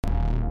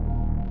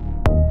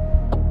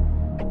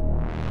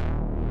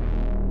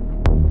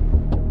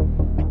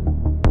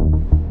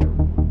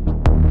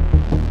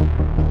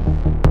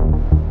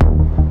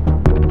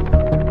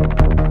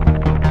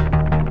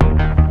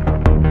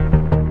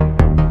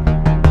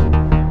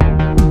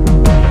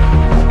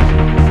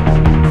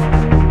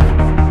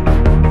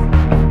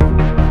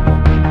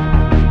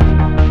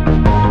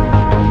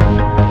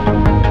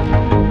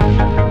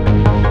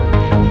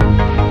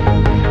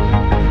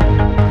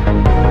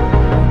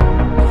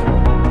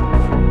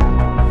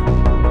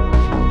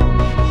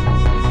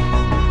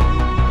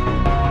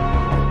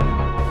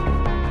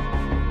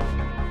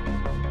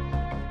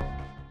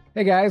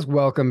Hey guys,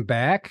 welcome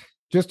back.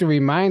 Just a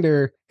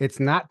reminder, it's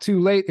not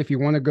too late if you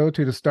want to go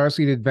to the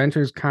Starseed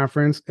Adventures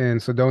Conference in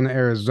Sedona,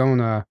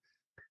 Arizona,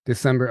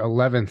 December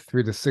 11th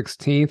through the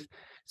 16th.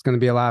 It's going to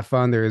be a lot of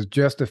fun. There is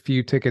just a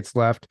few tickets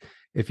left.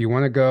 If you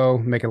want to go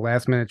make a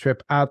last minute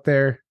trip out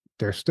there,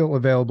 they're still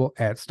available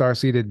at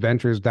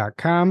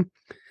starseedadventures.com.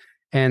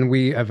 And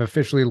we have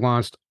officially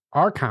launched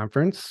our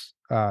conference,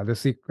 not the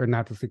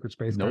Secret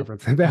Space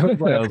Conference. That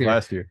was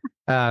last year.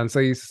 So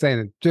he's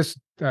saying just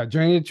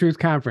Journey to Truth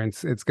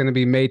Conference. It's going to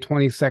be May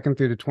 22nd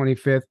through the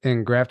 25th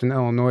in Grafton,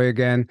 Illinois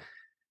again.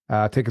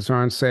 Tickets are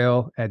on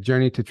sale at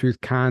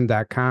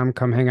journeytotruthcon.com.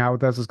 Come hang out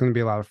with us. It's going to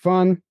be a lot of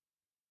fun.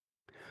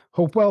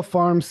 Hopewell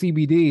Farm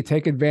CBD.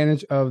 Take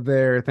advantage of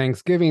their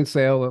Thanksgiving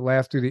sale. It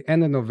lasts through the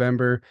end of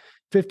November.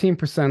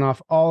 15%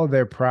 off all of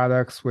their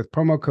products with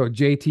promo code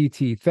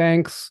JTT.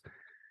 Thanks.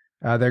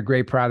 They're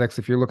great products.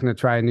 If you're looking to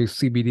try a new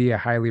CBD, I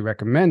highly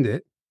recommend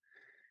it.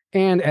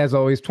 And as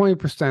always,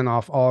 20%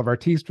 off all of our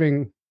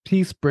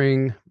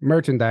Teespring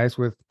merchandise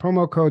with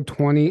promo code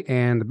 20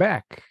 and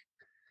back.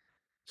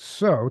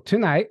 So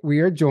tonight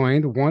we are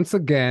joined once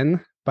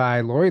again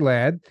by Lori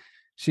Ladd.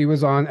 She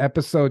was on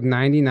episode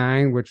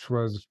 99, which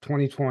was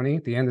 2020,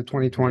 the end of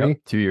 2020. Yep,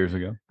 2 years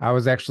ago. I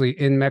was actually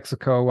in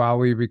Mexico while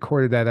we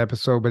recorded that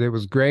episode, but it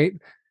was great.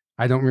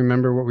 I don't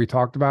remember what we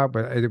talked about,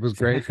 but it was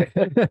great.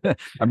 I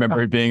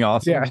remember it being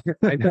awesome. Yeah,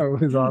 I know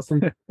it was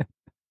awesome.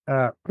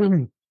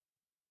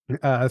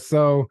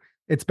 So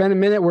it's been a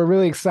minute. We're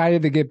really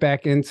excited to get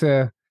back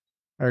into,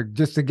 or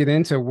just to get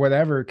into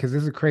whatever, because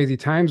this is crazy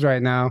times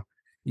right now.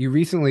 You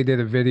recently did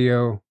a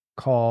video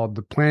called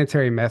The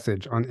Planetary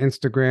Message on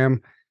Instagram.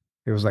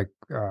 It was like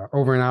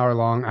over an hour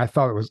long. I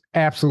thought it was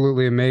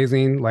absolutely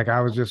amazing. Like,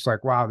 I was just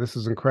like, wow, this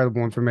is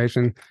incredible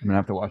information. I'm going to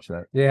have to watch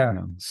that. Yeah.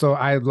 So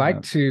I'd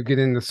like to get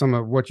into some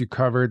of what you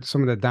covered,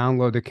 some of the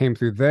download that came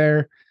through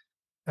there.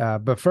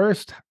 But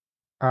first,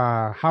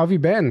 how have you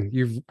been?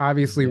 You've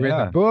obviously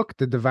read the book,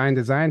 The Divine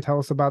Design. Tell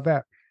us about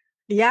that.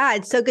 Yeah,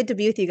 it's so good to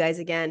be with you guys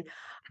again.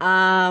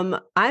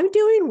 I'm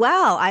doing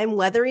well. I'm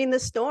weathering the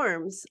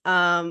storms.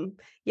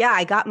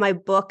 I got my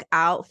book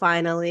out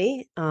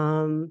finally.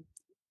 A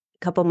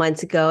couple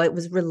months ago, it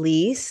was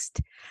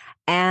released,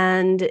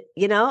 and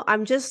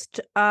I'm just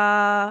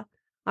I'm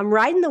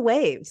riding the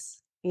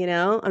waves.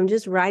 I'm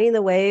just riding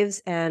the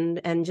waves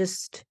and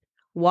just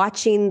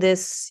watching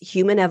this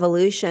human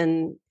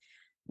evolution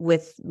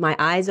with my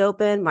eyes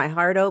open, my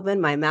heart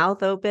open, my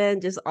mouth open,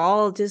 just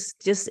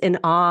in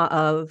awe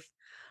of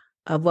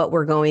what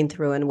we're going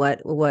through and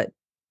what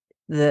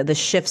the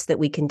shifts that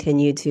we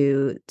continue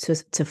to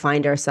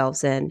find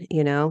ourselves in.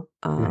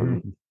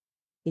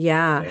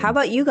 Yeah. How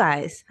about you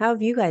guys? How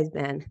have you guys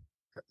been?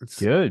 It's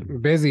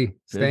good. Busy.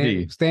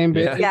 Staying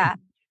busy. Yeah.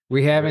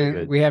 We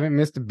haven't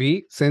missed a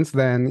beat since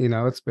then.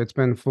 It's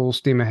been full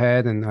steam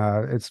ahead, and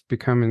it's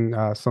becoming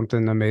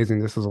something amazing.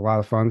 This is a lot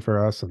of fun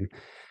for us, and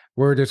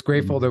we're just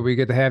grateful that we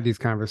get to have these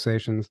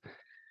conversations.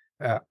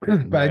 But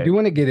I do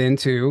want to get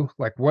into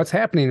like what's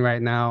happening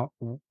right now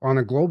on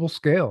a global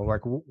scale.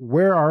 Like,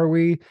 where are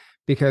we?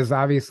 Because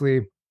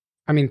obviously,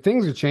 I mean,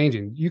 things are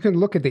changing. You can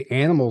look at the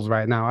animals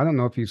right now. I don't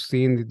know if you've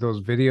seen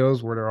those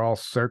videos where they're all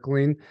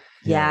circling.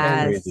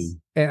 Yes.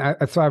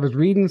 So I was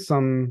reading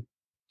some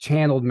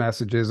channeled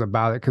messages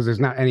about it because there's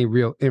not any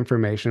real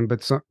information.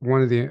 But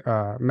one of the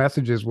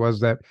messages was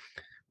that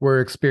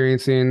we're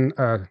experiencing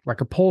like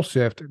a pole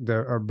shift,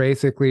 or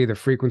basically the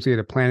frequency of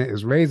the planet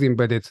is raising,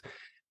 but it's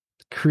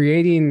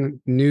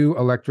creating new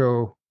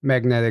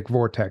electromagnetic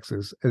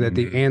vortexes that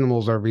the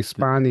animals are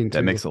responding to.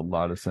 That makes a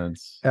lot of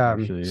sense.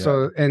 Actually,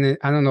 yeah.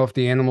 I don't know if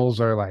the animals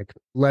are like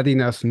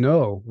letting us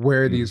know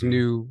where these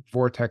new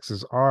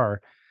vortexes are,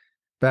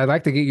 but I'd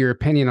like to get your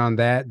opinion on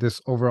that, this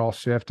overall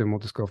shift, and we'll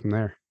just go from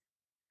there.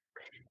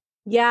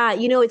 Yeah,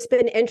 it's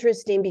been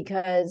interesting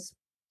because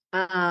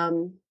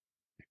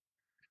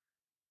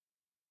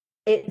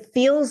it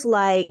feels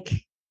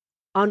like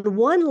on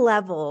one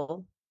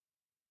level,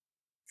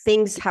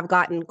 things have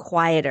gotten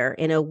quieter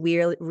in a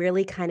weird,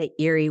 really kind of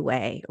eerie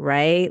way,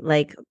 right?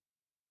 Like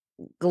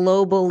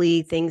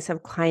globally, things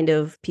have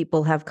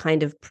people have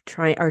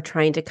are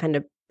trying to kind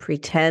of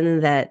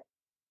pretend that,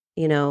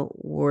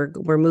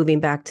 we're moving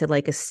back to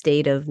like a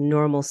state of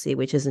normalcy,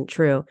 which isn't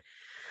true.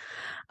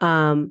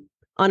 On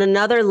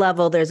another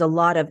level, there's a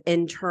lot of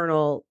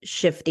internal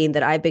shifting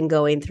that I've been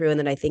going through, and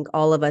that I think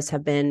all of us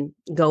have been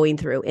going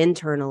through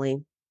internally.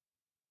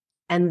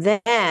 And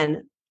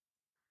then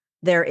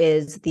there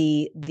is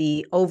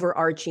the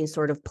overarching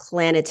sort of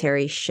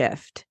planetary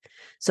shift.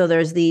 So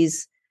it's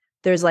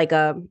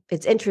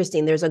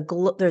interesting. There's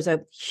a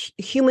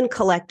human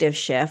collective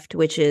shift,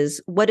 which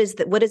is what does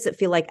it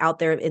feel like out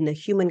there in the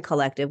human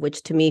collective,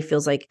 which to me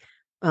feels like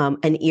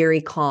an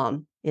eerie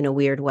calm in a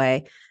weird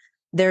way.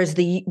 there's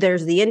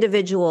the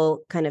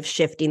individual kind of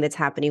shifting that's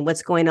happening.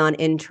 What's going on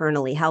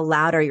internally? How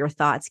loud are your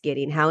thoughts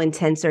getting? How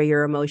intense are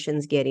your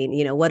emotions getting?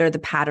 What are the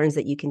patterns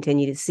that you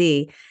continue to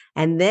see?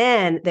 And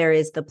then there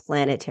is the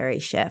planetary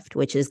shift,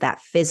 which is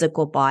that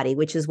physical body,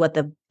 which is what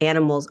the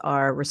animals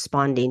are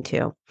responding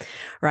to,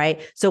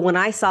 right? So when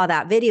I saw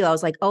that video, I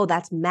was like, oh,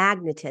 that's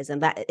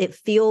magnetism. That it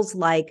feels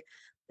like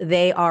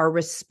they are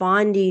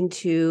responding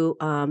to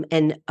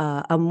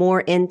a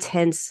more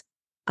intense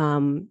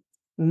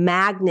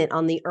magnet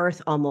on the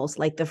earth, almost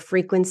like the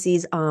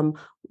frequencies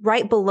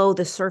right below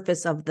the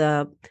surface of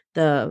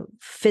the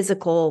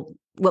physical,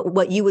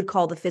 what you would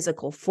call the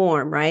physical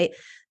form, right,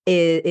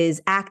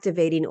 is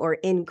activating or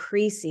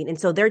increasing. And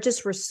so they're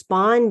just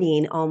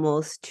responding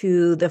almost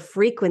to the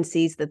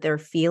frequencies that they're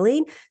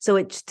feeling.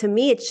 So to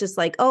me, it's just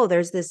like, oh,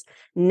 there's this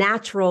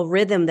natural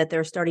rhythm that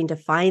they're starting to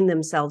find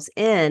themselves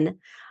in,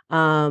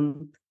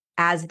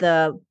 as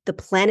the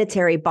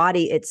planetary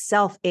body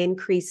itself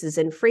increases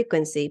in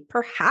frequency.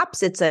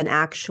 Perhaps it's an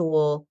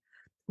actual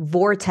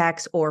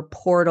vortex or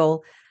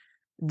portal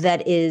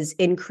that is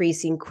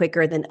increasing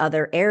quicker than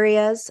other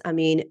areas. I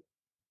mean,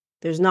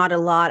 there's not a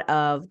lot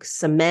of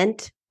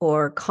cement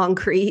or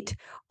concrete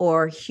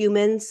or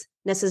humans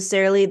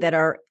necessarily that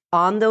are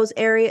in those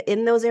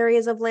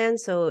areas of land.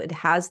 So it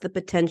has the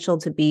potential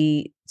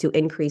to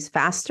increase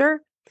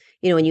faster.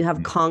 When you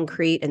have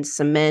concrete and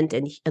cement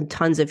and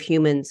tons of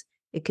humans,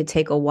 it could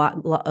take a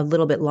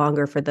little bit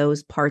longer for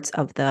those parts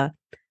of the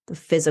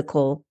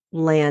physical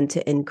land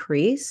to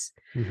increase.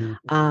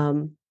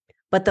 Mm-hmm.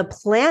 But the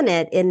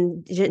planet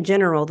in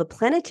general, the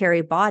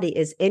planetary body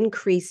is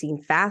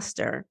increasing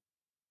faster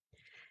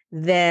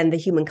than the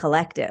human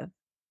collective.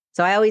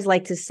 So I always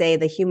like to say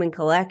the human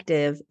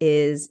collective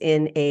is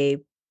in a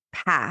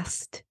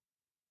past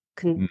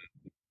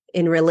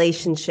in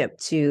relationship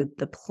to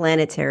the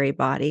planetary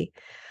body.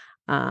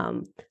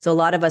 So a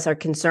lot of us are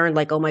concerned,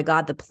 like, oh my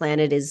God, the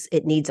planet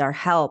it needs our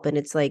help. And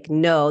it's like,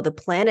 no, the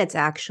planet's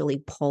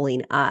actually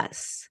pulling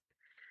us.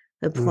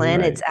 The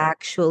planet's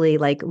actually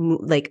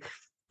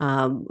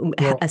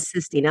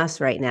assisting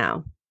us right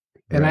now.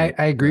 And I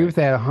agree with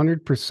that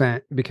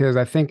 100%, because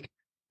I think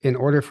in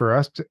order for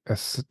us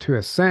to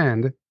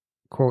ascend,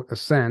 quote,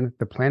 ascend,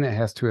 the planet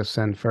has to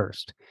ascend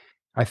first.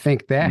 I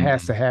think that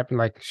has to happen.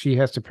 Like, she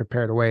has to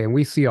prepare the way. And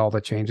we see all the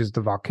changes,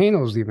 the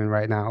volcanoes even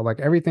right now, like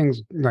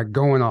everything's like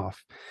going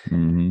off.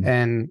 Mm-hmm.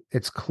 And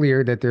it's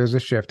clear that there's a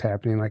shift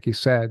happening, like you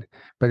said,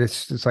 but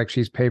it's like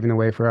she's paving the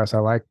way for us. I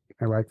like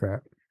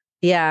that.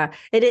 Yeah.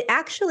 It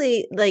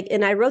actually,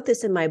 and I wrote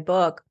this in my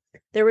book,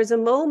 there was a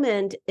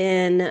moment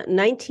in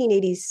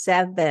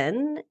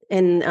 1987,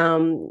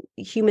 and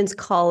humans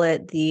call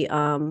it the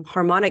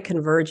harmonic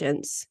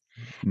convergence.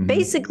 Mm-hmm.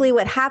 Basically,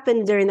 what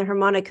happened during the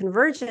harmonic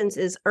convergence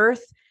is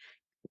Earth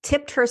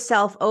tipped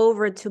herself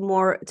over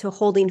to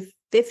holding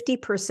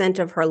 50%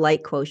 of her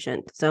light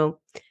quotient. So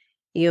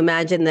you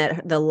imagine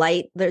that the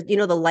light,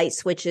 the light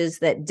switches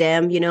that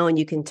dim, and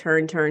you can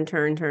turn,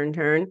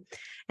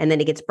 and then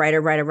it gets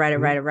brighter,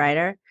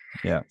 brighter.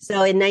 Yeah. So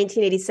in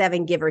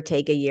 1987, give or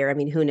take a year, I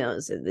mean, who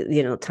knows?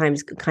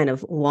 Time's kind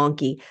of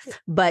wonky,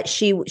 but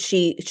she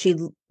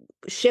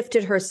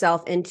shifted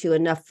herself into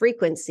enough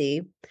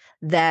frequency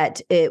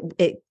that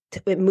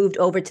it moved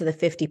over to the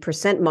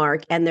 50%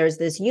 mark. And there's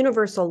this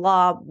universal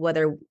law,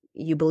 whether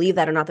you believe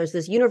that or not, there's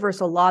this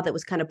universal law that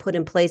was kind of put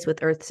in place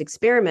with Earth's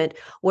experiment,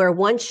 where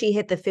once she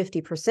hit the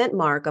 50%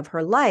 mark of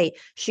her light,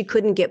 she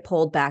couldn't get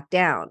pulled back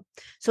down.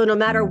 So no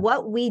matter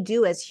what we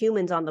do as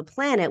humans on the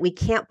planet, we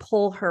can't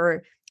pull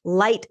her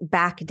light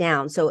back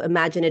down. So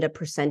imagine it a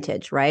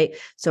percentage, right?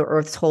 So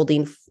Earth's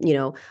holding,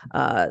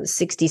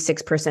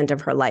 66%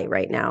 of her light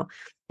right now.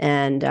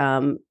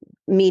 And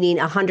meaning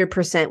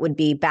 100% would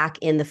be back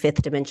in the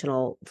fifth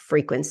dimensional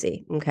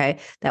frequency. Okay.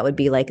 That would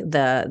be like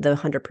the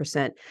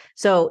 100%.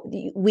 So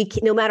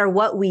no matter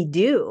what we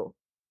do,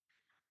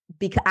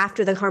 because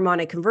after the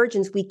harmonic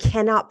convergence, we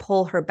cannot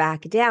pull her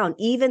back down,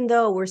 even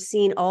though we're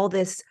seeing all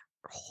this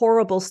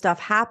horrible stuff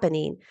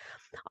happening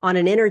on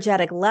an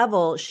energetic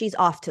level. She's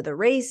off to the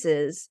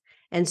races.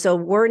 And so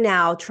we're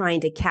now trying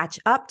to catch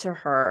up to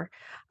her,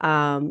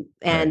 and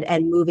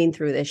moving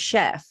through this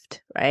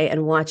shift, right?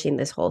 And watching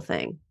this whole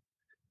thing.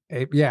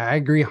 Yeah, I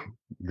agree.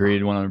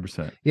 Agreed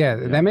 100%. Yeah,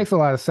 that makes a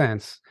lot of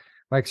sense.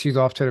 Like, she's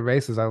off to the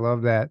races. I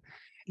love that.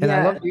 And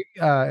I love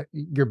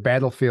your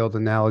battlefield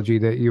analogy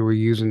that you were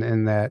using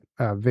in that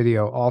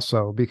video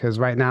also, because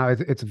right now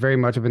it's very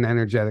much of an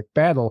energetic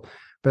battle.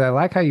 But I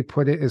like how you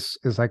put it is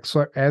like,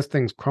 so as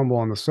things crumble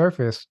on the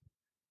surface,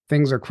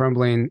 things are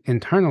crumbling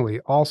internally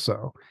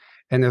also.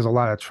 And there's a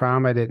lot of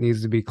trauma that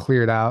needs to be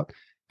cleared out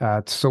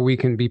so we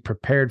can be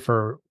prepared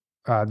for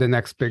the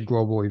next big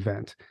global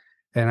event.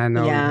 And I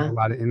know you have a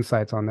lot of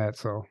insights on that.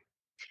 So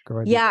go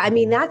ahead. Yeah, I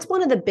mean, that's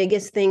one of the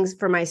biggest things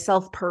for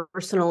myself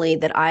personally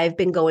that I've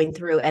been going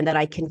through, and that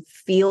I can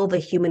feel the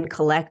human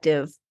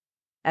collective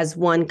as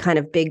one kind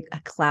of big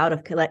cloud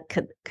of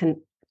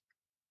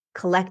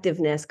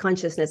collectiveness,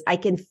 consciousness. I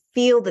can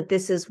feel that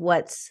this is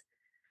what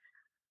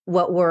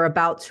we're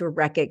about to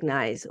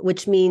recognize,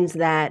 which means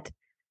that,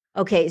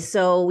 okay,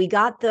 so we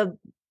got the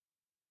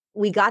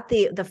we got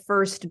the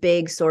first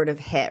big sort of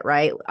hit,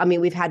 right? I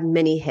mean, we've had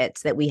many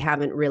hits that we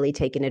haven't really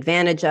taken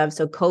advantage of.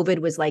 So COVID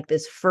was like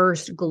this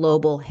first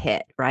global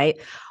hit, right?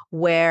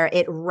 Where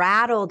it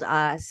rattled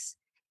us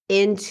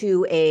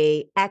into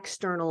a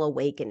external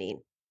awakening,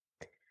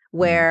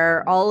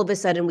 where all of a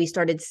sudden we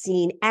started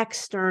seeing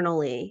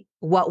externally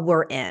what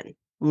we're in.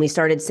 And we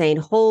started saying,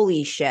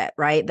 holy shit,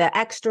 right? The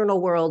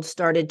external world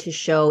started to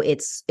show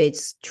its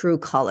true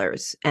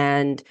colors,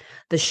 and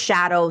the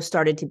shadow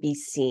started to be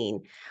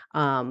seen.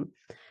 And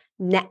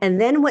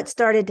then what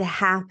started to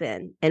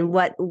happen, and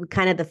what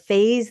kind of the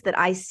phase that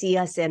I see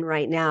us in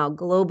right now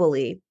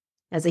globally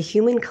as a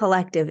human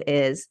collective,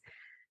 is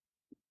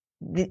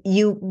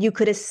you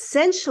could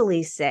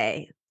essentially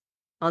say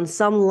on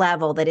some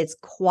level that it's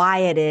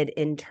quieted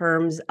in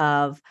terms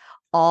of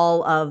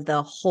all of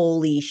the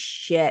holy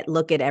shit,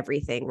 look at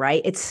everything,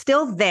 right? It's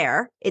still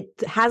there. It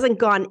hasn't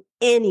gone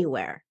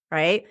anywhere,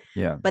 right?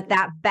 Yeah. But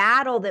that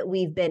battle that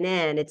we've been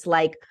in, it's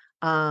like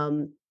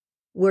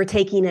we're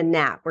taking a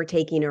nap, we're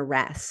taking a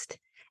rest.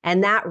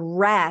 And that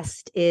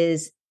rest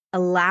is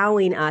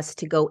allowing us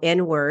to go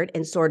inward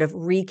and sort of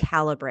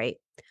recalibrate.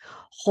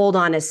 Hold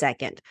on a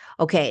second.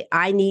 Okay,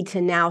 I need to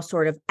now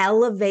sort of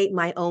elevate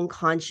my own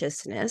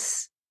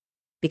consciousness,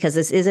 because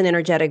this is an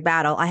energetic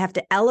battle. I have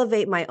to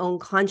elevate my own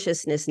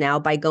consciousness now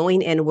by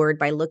going inward,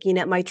 by looking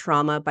at my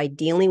trauma, by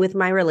dealing with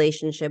my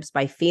relationships,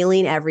 by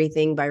feeling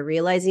everything, by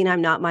realizing I'm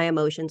not my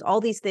emotions,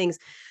 all these things,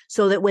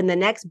 so that when the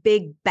next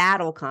big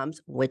battle comes,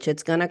 which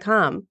it's going to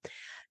come,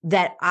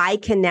 that I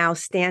can now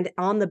stand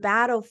on the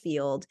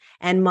battlefield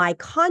and my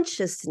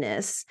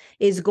consciousness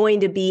is going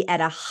to be at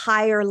a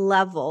higher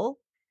level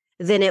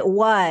than it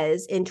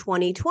was in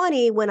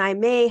 2020, when I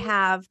may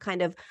have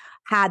kind of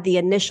had the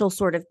initial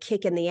sort of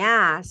kick in the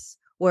ass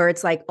where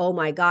it's like, oh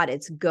my God,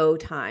 it's go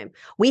time.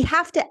 We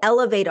have to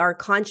elevate our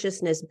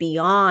consciousness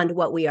beyond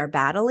what we are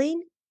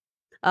battling.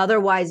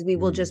 Otherwise, we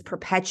will just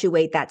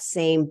perpetuate that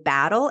same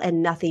battle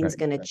and nothing's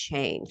going to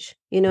change.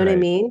 You know what I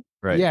mean?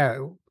 Right. Yeah.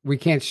 We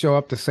can't show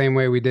up the same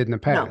way we did in the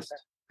past. No,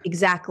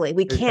 exactly.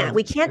 We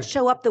can't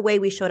show up the way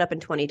we showed up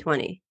in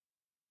 2020.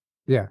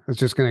 Yeah, it's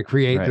just going to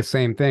create the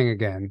same thing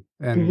again,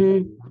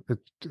 and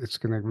it's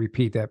going to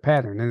repeat that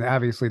pattern. And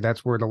obviously,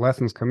 that's where the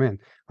lessons come in.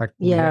 Like,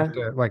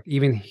 like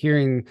even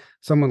hearing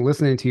someone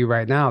listening to you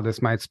right now,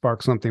 this might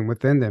spark something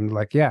within them.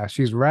 Like, yeah,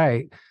 she's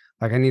right.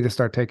 Like, I need to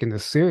start taking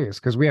this serious,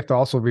 because we have to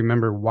also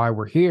remember why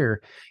we're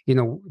here. You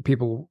know,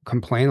 people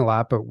complain a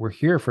lot, but we're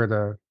here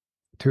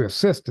to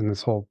assist in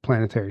this whole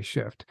planetary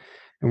shift,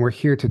 and we're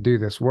here to do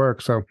this work.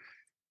 So,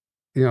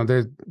 you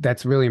know,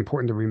 that's really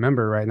important to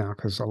remember right now,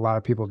 because a lot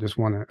of people just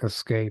want to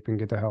escape and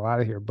get the hell out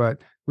of here.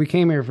 But we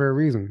came here for a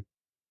reason.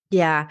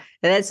 Yeah,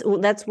 that's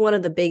one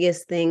of the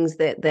biggest things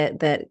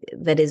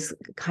that is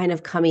kind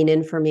of coming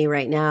in for me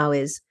right now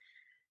is,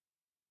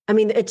 I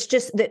mean, it's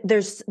just that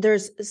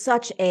there's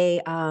such a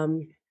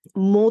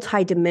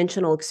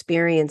multi-dimensional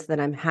experience that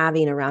I'm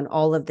having around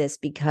all of this,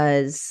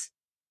 because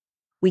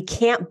we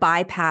can't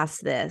bypass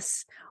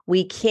this.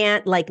 We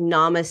can't like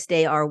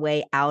namaste our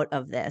way out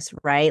of this,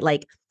 right?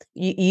 Like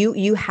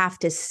you have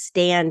to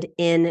stand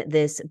in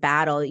this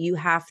battle. You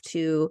have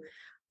to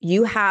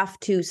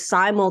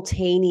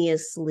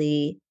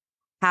simultaneously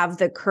have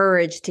the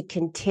courage to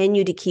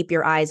continue to keep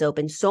your eyes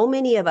open. So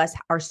many of us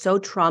are so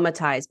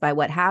traumatized by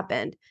what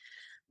happened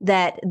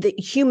that the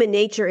human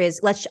nature is,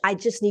 I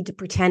just need to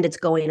pretend it's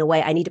going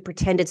away. I need to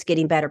pretend it's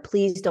getting better.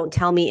 Please don't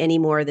tell me any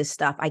more of this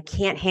stuff. I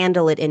can't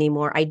handle it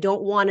anymore. I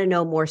don't want to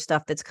know more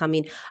stuff that's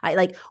coming.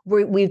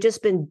 We've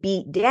just been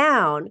beat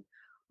down,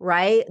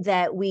 right?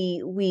 That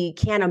we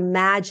can't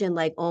imagine,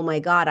 like, oh my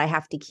God, I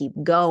have to keep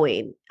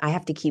going. I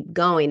have to keep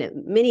going.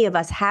 And many of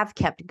us have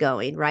kept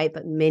going, right?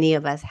 But many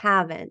of us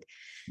haven't.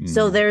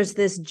 So there's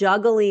this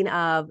juggling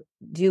of,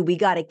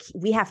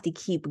 we have to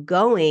keep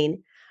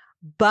going,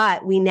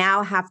 but we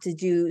now have to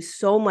do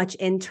so much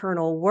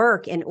internal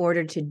work in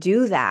order to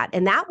do that.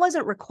 And that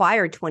wasn't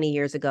required 20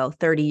 years ago,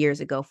 30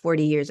 years ago,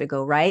 40 years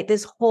ago, right?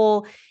 This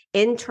whole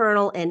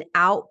internal and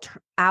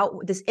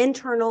this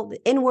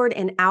inward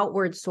and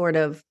outward sort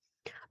of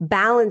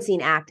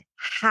balancing act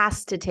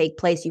has to take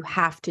place. You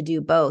have to do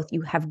both.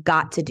 You have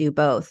got to do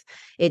both.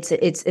 It's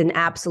an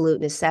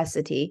absolute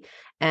necessity.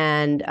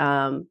 And,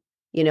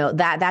 you know,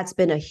 that's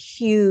been a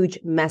huge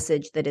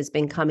message that has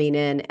been coming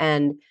in.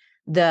 And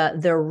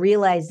the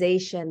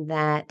realization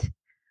that,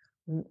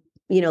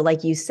 you know,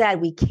 like you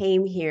said, we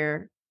came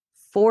here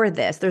for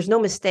this. There's no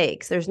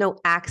mistakes. There's no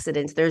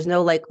accidents. There's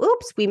no like,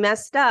 oops, we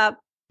messed up.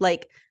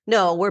 Like,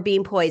 no, we're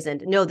being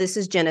poisoned. No, this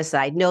is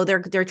genocide. No,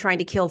 they're trying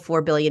to kill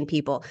 4 billion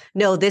people.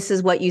 No, this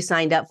is what you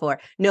signed up for.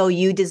 No,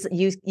 you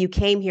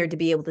came here to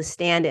be able to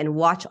stand and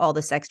watch all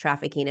the sex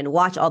trafficking and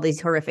watch all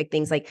these horrific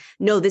things. Like,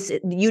 no,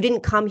 you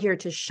didn't come here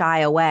to shy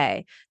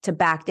away, to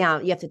back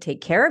down. You have to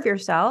take care of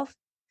yourself.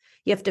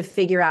 You have to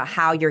figure out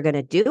how you're going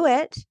to do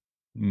it.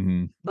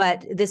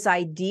 But this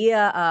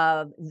idea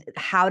of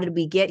how did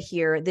we get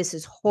here? This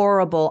is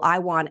horrible. I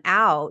want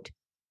out.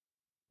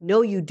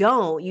 No, you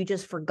don't. You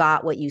just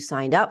forgot what you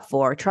signed up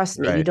for. Trust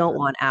me, you don't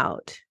want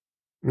out.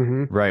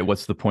 Hmm. Right.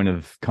 What's the point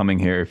of coming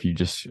here if you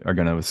just are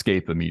going to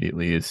escape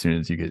immediately as soon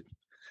as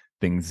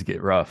things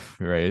get rough,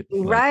 right?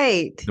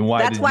 Right. Then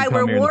why That's did you why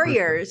we're come here in the first place?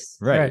 warriors.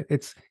 Right.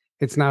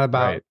 It's not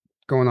about Right.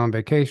 going on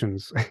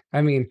vacations.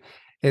 I mean,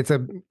 it's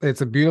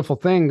a beautiful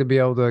thing to be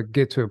able to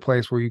get to a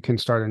place where you can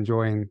start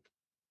enjoying,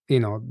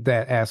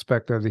 that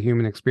aspect of the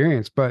human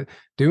experience. But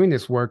doing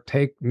this work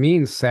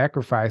means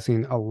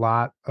sacrificing a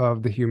lot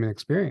of the human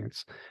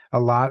experience, a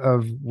lot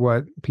of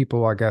what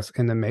people, I guess,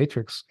 in the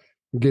Matrix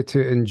get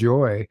to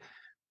enjoy.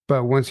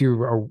 But once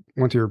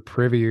you're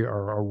privy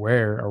or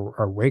aware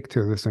or awake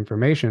to this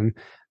information,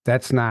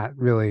 that's not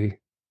really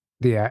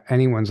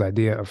anyone's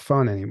idea of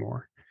fun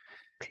anymore.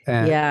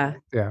 And Yeah.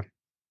 yeah.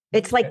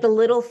 It's like the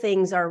little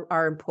things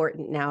are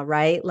important now,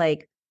 right?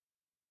 Like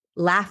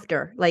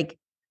laughter, like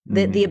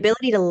the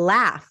ability to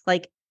laugh,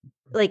 like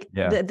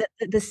Yeah.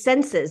 the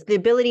senses, the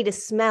ability to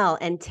smell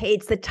and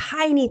taste. It's the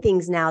tiny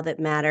things now that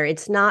matter.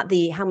 It's not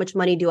the how much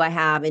money do I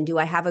have and do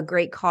I have a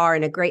great car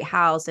and a great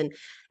house and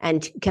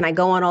can I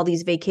go on all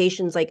these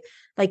vacations? Like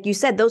you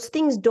said, those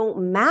things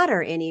don't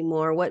matter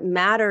anymore. What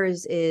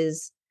matters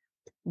is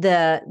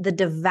the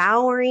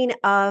devouring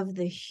of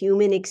the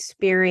human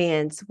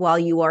experience while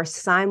you are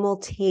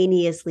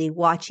simultaneously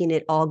watching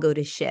it all go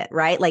to shit,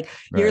 right? Like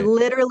you're Right.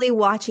 literally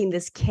watching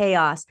this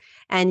chaos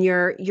and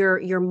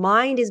your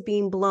mind is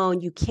being blown.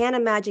 You can't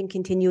imagine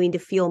continuing to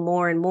feel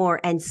more and more,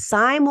 and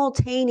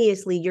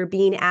simultaneously you're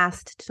being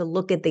asked to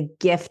look at the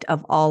gift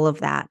of all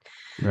of that.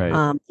 Right.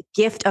 The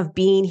gift of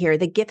being here,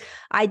 the gift.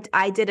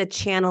 I did a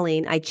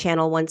channeling. I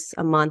channel once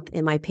a month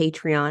in my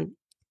Patreon.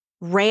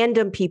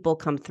 Random people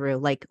come through,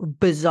 like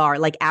bizarre,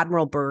 like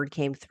Admiral Byrd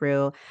came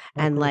through,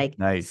 and cool. like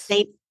Nice.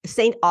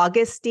 Saint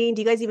Augustine.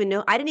 Do you guys even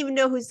know? I didn't even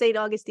know who Saint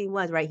Augustine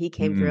was, right? He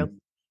came through.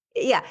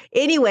 Yeah.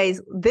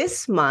 Anyways,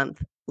 this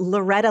month,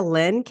 Loretta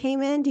Lynn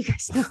came in. Do you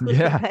guys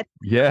know?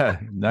 Yeah.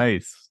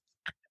 Nice.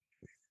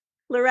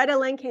 Loretta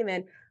Lynn came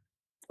in.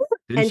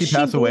 Didn't she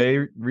pass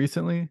away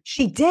recently?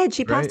 She did.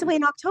 She passed away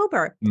in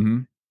October.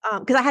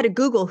 Because I had to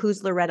Google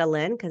who's Loretta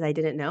Lynn because I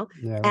didn't know.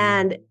 Yeah.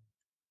 And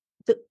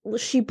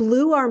she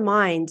blew our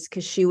minds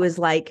because she was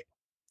like,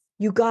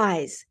 you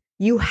guys,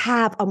 you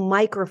have a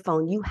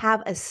microphone, you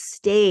have a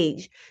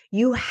stage,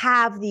 you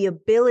have the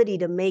ability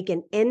to make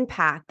an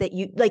impact that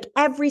you, like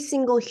every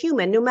single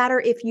human, no matter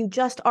if you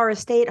just are a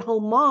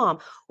stay-at-home mom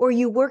or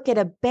you work at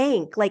a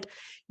bank, like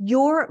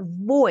your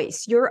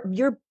voice, your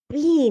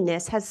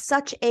beingness has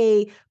such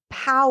a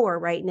power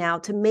right now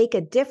to make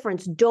a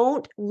difference.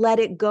 Don't let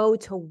it go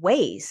to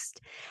waste.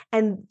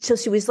 And so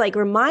she was like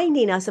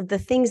reminding us of the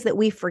things that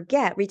we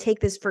forget. We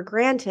take this for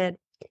granted.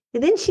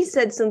 And then she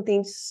said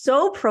something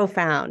so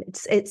profound.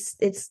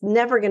 It's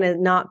never going to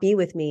not be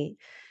with me.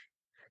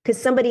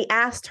 Because somebody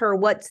asked her,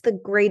 what's the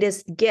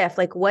greatest gift?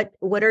 Like, what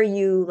are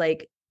you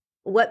like,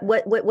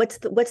 what's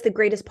the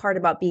greatest part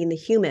about being the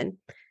human?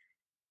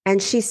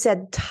 And she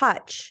said,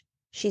 touch.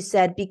 She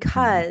said,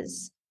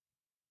 because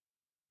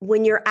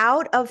when you're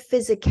out of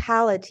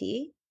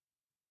physicality,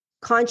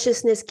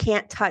 consciousness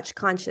can't touch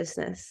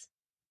consciousness.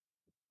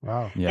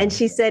 Wow. Yeah. And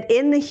she said,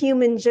 in the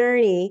human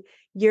journey,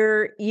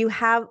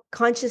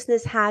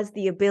 consciousness has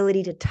the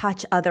ability to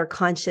touch other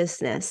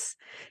consciousness,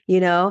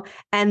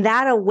 and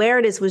that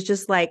awareness was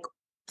just like,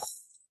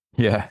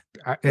 yeah,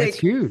 it's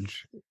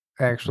huge,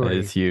 actually.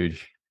 It's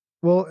huge.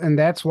 Well, and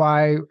that's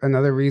why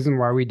another reason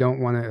why we don't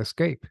want to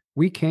escape.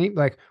 We can't,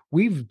 like,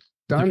 we've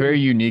done a very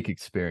unique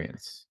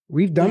experience.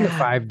 We've done the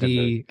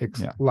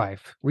 5D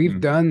life.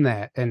 We've done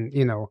that. And,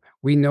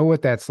 we know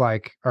what that's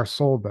like. Our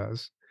soul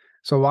does.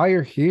 So while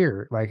you're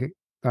here, like,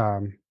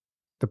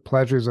 the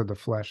pleasures of the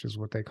flesh is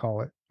what they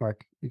call it.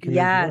 Like, you can.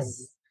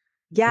 Yes.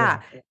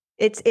 Yeah.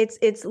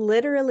 It's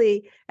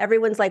literally,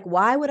 everyone's like,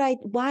 why would I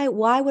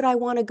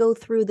want to go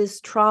through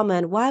this trauma?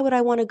 And why would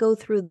I want to go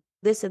through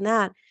this and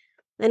that?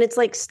 And it's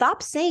like,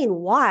 stop saying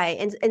why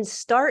and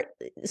start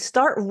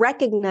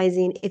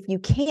recognizing, if you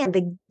can,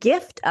 the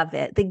gift of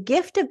it, the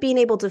gift of being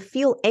able to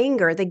feel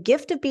anger, the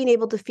gift of being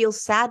able to feel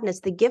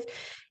sadness,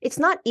 it's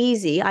not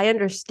easy. I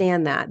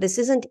understand that this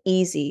isn't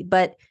easy,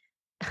 but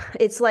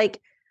it's like,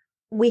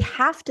 we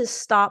have to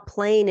stop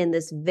playing in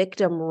this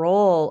victim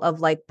role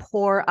of like,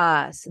 poor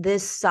us,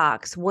 this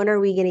sucks. When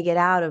are we going to get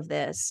out of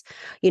this?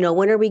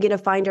 When are we going to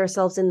find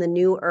ourselves in the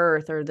new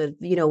earth or the,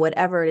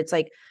 whatever. And it's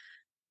like,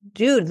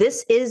 dude,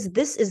 this is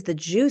the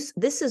juice.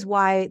 This is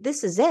why,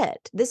 this is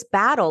it. This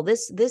battle,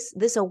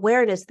 this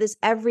awareness, this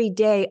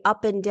everyday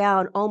up and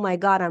down. Oh my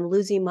God, I'm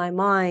losing my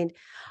mind.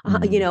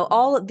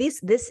 All of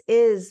this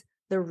is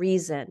the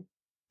reason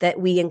that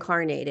we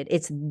incarnated.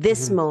 It's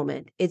this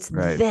moment. It's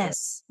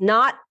this,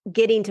 not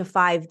getting to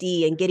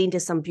 5D and getting to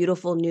some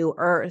beautiful new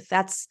earth.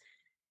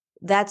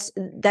 That's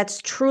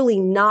truly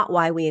not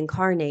why we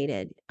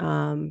incarnated.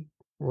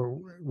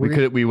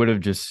 We would have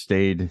just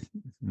stayed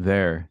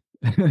there.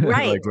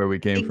 Right. Like where we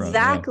came from.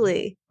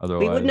 Exactly.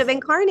 Otherwise, we wouldn't have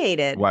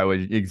incarnated. Why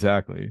would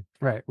exactly?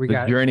 Right.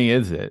 The journey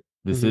is it.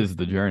 This is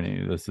the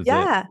journey. This is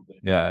it.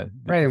 Yeah.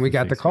 Right. And we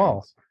got the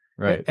call.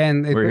 Right.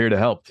 And we're here to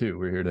help too.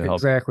 We're here to help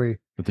exactly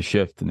with the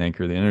shift and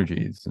anchor the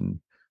energies and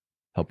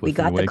help with. We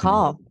got the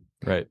call.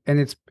 Right.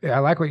 And I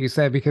like what you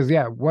said, because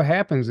what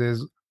happens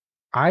is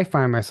I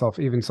find myself,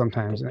 even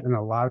sometimes, and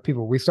a lot of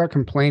people, we start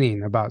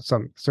complaining about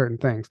some certain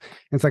things.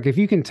 It's like, if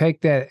you can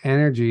take that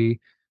energy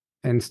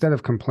instead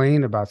of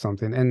complaining about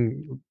something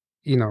and,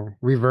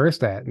 reverse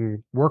that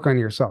and work on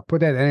yourself, put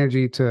that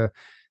energy to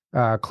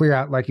clear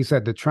out, like you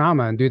said, the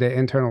trauma, and do that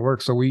internal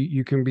work so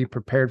you can be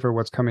prepared for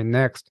what's coming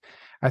next.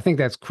 I think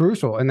that's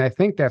crucial. And I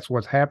think that's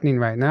what's happening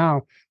right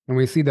now. And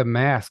we see the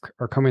masks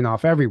are coming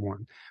off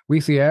everyone. We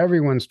see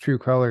everyone's true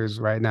colors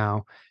right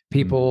now.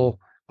 People,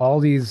 all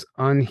these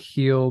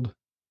unhealed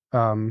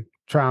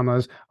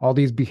traumas, all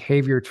these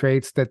behavior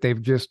traits that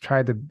they've just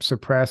tried to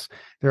suppress,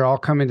 they're all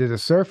coming to the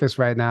surface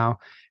right now.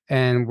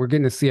 And we're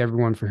getting to see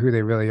everyone for who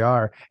they really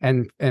are,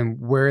 and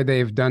where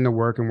they've done the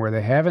work and where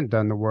they haven't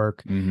done the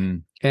work.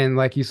 And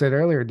like you said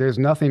earlier, there's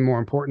nothing more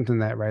important than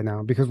that right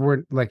now, because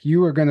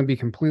you are going to be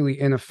completely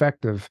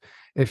ineffective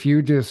if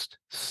you just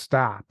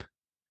stop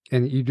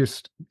and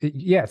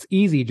it's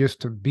easy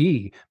just to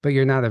be, but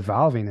you're not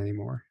evolving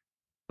anymore.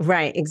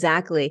 Right,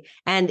 exactly.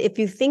 And if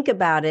you think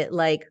about it,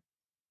 like,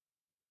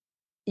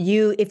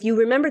 if you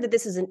remember that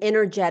this is an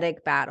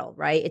energetic battle,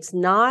 right? It's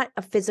not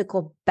a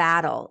physical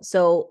battle.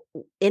 So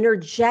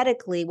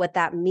energetically, what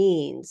that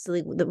means,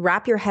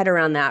 wrap your head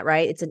around that,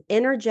 right? It's an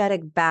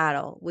energetic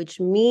battle, which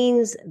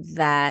means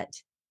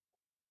that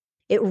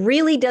it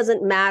really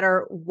doesn't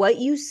matter what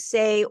you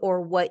say or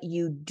what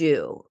you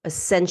do.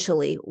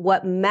 Essentially,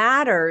 what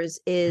matters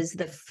is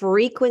the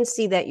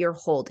frequency that you're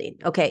holding.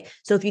 Okay.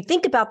 So if you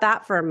think about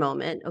that for a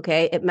moment,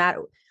 okay, it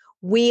matters.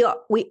 We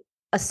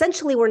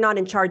essentially, we're not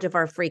in charge of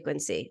our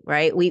frequency,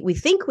 right? We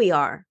think we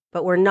are,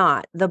 but we're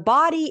not. The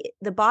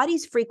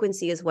body's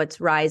frequency is what's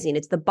rising.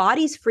 It's the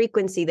body's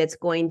frequency that's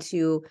going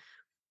to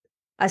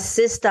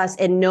assist us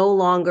in no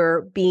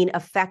longer being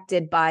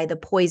affected by the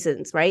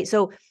poisons, right?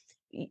 So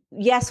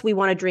yes, we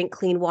want to drink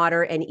clean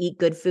water and eat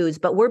good foods,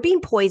 but we're being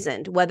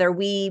poisoned,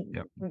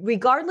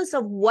 regardless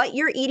of what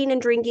you're eating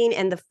and drinking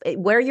and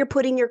where you're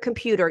putting your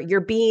computer, you're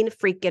being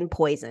freaking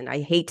poisoned. I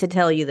hate to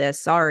tell you this,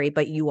 sorry,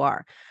 but you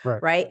are,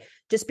 right?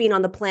 Just being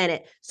on the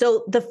planet.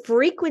 So the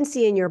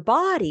frequency in your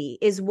body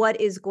is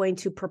what is going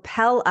to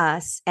propel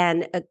us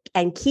and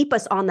keep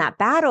us on that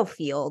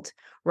battlefield,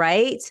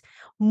 right?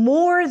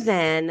 More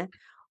than,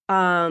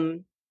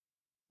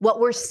 what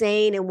we're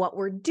saying and what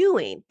we're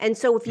doing. And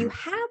so if you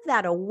have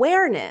that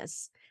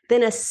awareness,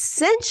 then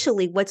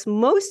essentially what's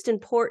most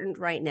important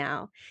right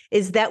now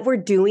is that we're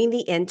doing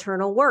the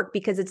internal work,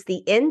 because it's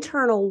the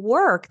internal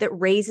work that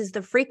raises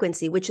the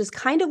frequency, which is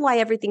kind of why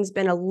everything's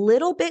been a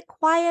little bit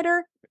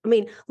quieter. I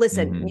mean,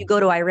 listen, you go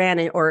to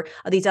Iran or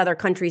these other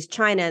countries,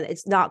 China,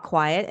 it's not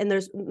quiet. And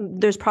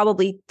there's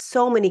probably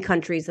so many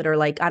countries that are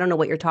like, I don't know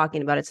what you're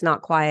talking about. It's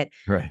not quiet.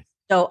 Right.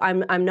 So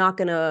I'm not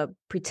going to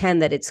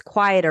pretend that it's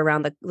quiet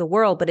around the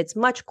world, but it's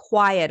much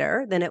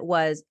quieter than it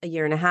was a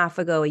year and a half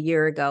ago, a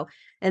year ago.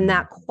 And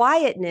that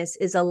quietness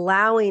is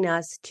allowing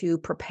us to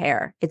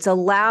prepare. It's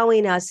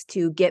allowing us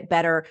to get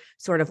better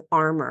sort of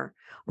armor,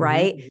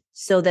 right?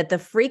 So that the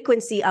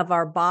frequency of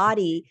our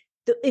body,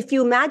 if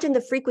you imagine the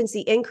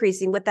frequency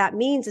increasing, what that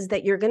means is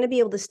that you're going to be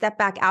able to step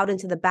back out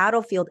into the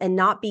battlefield and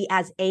not be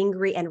as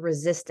angry and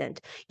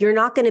resistant. You're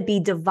not going to be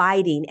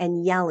dividing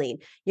and yelling.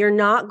 You're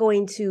not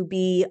going to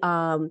be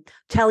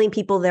telling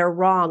people they're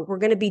wrong. We're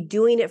going to be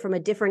doing it from a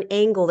different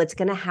angle that's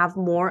going to have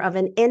more of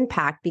an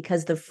impact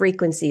because the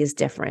frequency is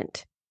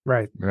different.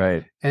 Right.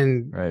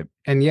 And right.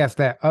 And yes,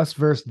 that us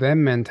versus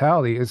them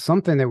mentality is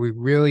something that we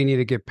really need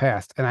to get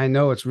past. And I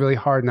know it's really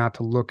hard not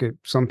to look at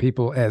some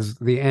people as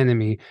the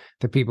enemy,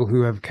 the people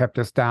who have kept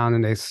us down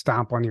and they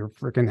stomp on your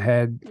freaking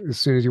head as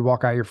soon as you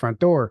walk out your front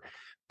door.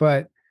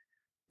 But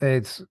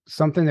it's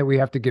something that we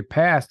have to get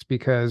past,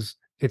 because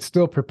it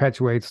still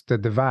perpetuates the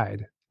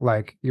divide,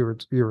 like you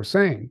were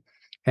saying.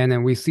 And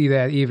then we see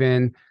that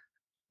even,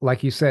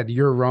 like you said,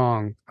 you're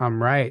wrong,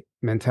 I'm right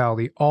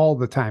mentality all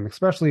the time,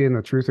 especially in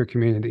the truther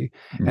community.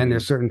 And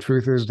there's certain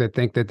truthers that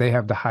think that they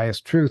have the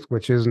highest truth,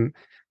 which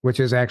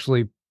is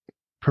actually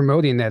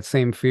promoting that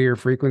same fear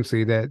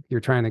frequency that you're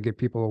trying to get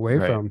people away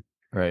from.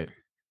 Right.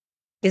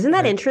 Isn't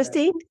that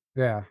interesting?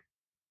 Yeah.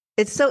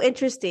 It's so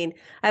interesting.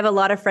 I have a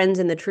lot of friends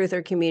in the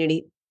truther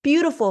community,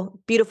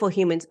 beautiful, beautiful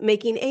humans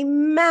making a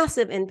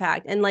massive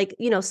impact and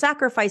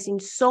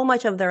sacrificing so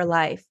much of their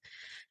life.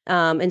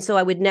 And so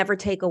I would never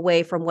take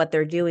away from what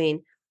they're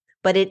doing.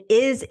 But it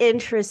is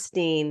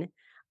interesting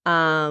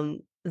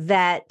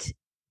that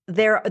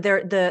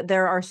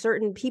there are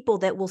certain people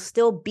that will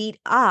still beat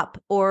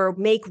up or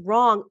make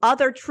wrong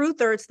other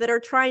truthers that are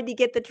trying to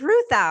get the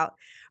truth out,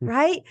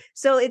 right?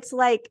 So it's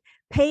like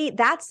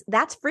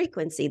that's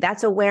frequency,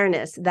 that's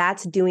awareness,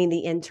 that's doing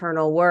the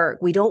internal work.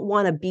 We don't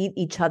want to beat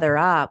each other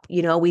up,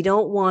 we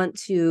don't want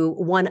to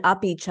one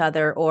up each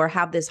other or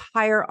have this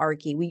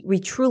hierarchy. We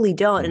truly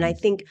don't. And I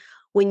think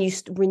when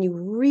you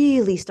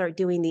really start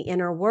doing the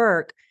inner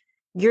work,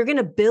 you're going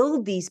to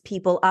build these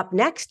people up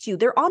next to you.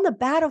 They're on the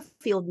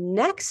battlefield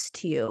next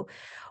to you.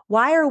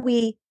 Why are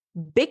we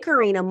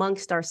bickering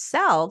amongst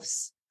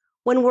ourselves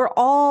when we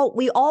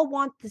all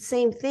want the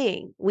same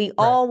thing. We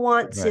all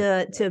want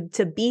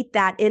to beat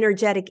that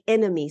energetic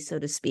enemy, so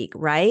to speak,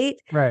 right?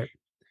 Right.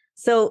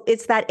 So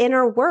it's that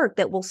inner work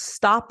that will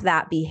stop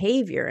that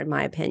behavior, in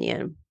my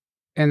opinion.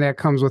 And that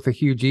comes with a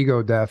huge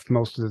ego death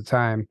most of the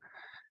time,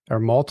 or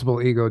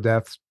multiple ego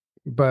deaths.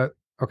 But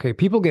okay,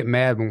 people get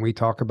mad when we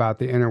talk about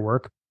the inner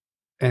work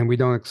and we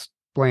don't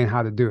explain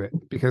how to do it,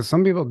 because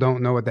some people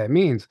don't know what that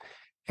means.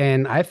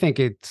 And I think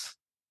it's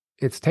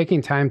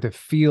taking time to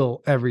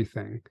feel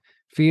everything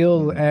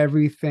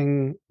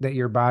that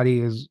your body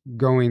is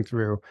going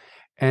through,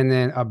 and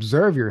then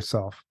observe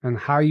yourself and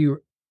how you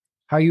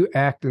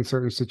act in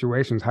certain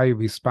situations, how you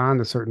respond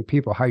to certain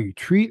people, how you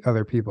treat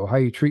other people, how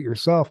you treat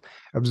yourself.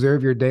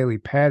 Observe your daily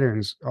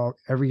patterns,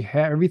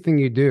 everything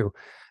you do.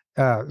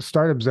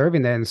 Start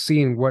observing that and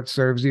seeing what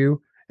serves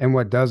you and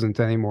what doesn't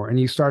anymore. And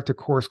you start to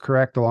course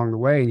correct along the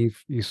way, and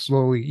you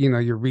slowly,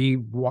 you're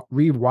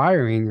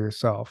rewiring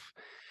yourself.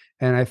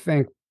 And I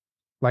think,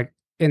 like,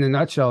 in a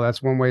nutshell,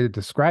 that's one way to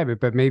describe it,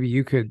 but maybe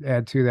you could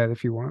add to that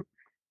if you want.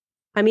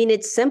 I mean,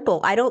 it's simple.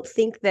 I don't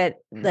think that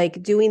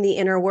like doing the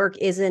inner work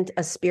isn't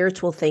a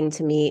spiritual thing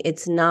to me.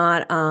 It's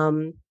not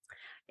something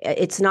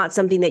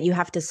that you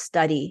have to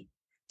study.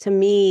 To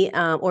me,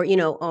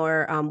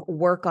 or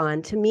work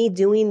on. To me,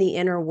 doing the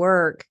inner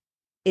work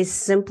is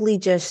simply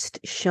just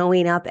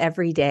showing up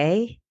every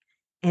day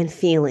and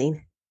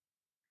feeling.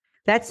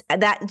 That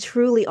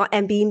truly,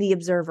 and being the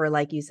observer,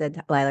 like you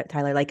said,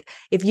 Tyler. Like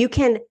if you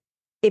can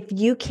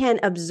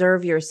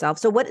observe yourself.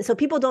 So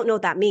people don't know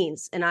what that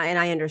means, and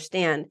I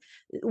understand.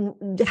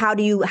 How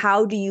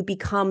do you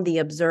become the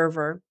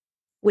observer,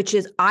 which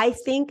is, I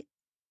think,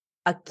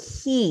 a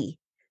key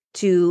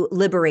to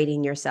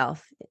liberating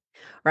yourself,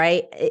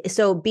 right?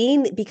 So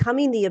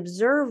becoming the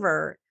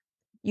observer,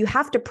 you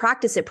have to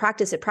practice it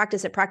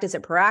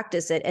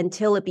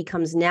until it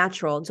becomes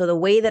natural. So the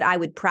way that I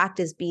would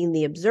practice being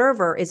the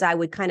observer is I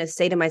would kind of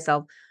say to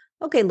myself,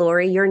 okay,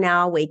 Lori, you're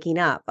now waking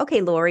up.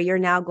 Okay, Lori, you're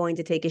now going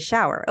to take a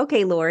shower.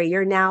 Okay, Lori,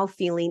 you're now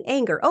feeling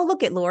anger. Oh,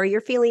 look at Lori, you're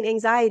feeling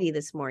anxiety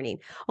this morning.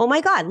 Oh my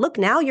God, look,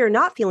 now you're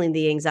not feeling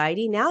the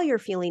anxiety. Now you're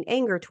feeling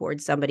anger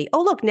towards somebody.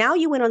 Oh, look, now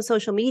you went on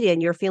social media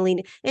and you're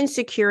feeling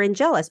insecure and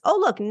jealous. Oh,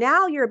 look,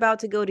 now you're about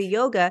to go to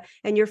yoga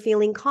and you're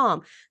feeling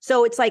calm.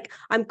 So it's like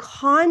I'm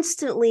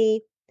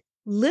constantly,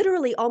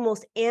 literally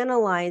almost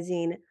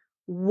analyzing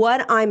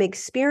what I'm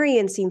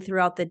experiencing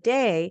throughout the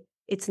day.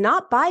 It's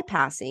not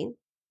bypassing,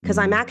 because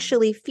I'm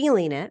actually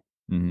feeling it,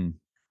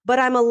 but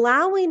I'm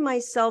allowing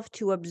myself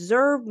to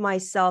observe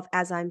myself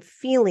as I'm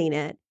feeling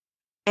it.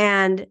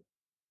 And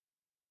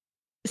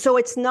so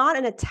it's not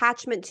an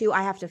attachment to,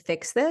 I have to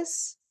fix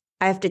this.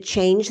 I have to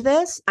change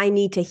this. I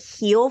need to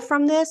heal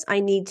from this.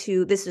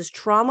 This is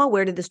trauma.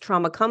 Where did this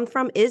trauma come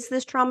from? Is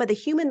this trauma? The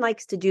human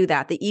likes to do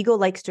that. The ego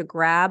likes to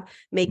grab,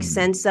 make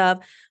sense of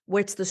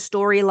what's the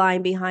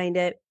storyline behind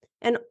it.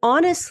 And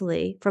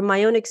honestly, from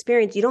my own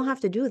experience, you don't have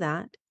to do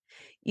that.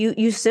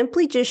 You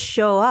simply just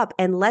show up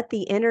and let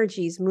the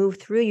energies move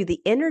through you. The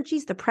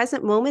energies, the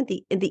present moment,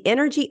 the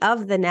energy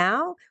of the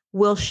now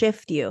will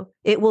shift you.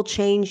 It will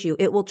change you.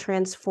 It will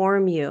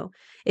transform you.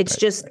 It's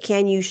just,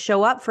 can you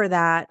show up for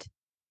that?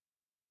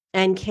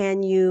 And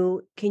can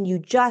you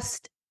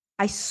just,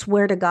 I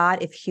swear to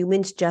God, if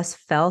humans just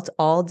felt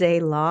all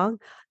day long,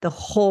 the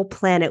whole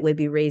planet would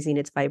be raising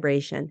its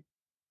vibration.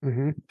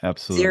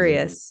 Absolutely.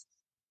 Serious.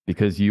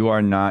 Because you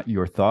are not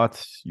your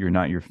thoughts, you're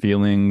not your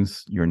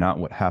feelings, you're not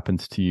what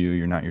happens to you,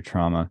 you're not your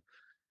trauma.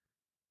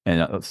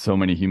 And so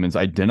many humans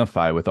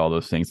identify with all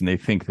those things, and they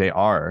think they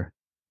are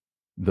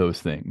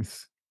those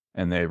things,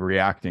 and they're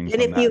reacting from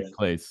that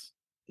place.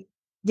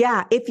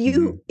 Yeah, if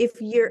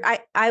you're,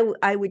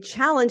 I would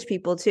challenge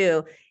people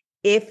too.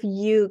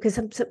 Because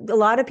a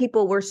lot of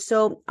people were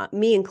so,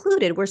 me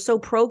included, we're so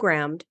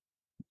programmed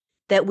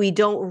that we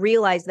don't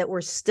realize that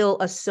we're still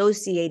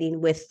associating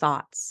with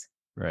thoughts.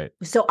 Right.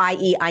 So,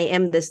 i.e., I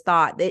am this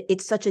thought.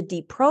 It's such a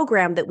deep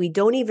program that we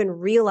don't even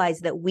realize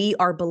that we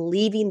are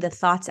believing the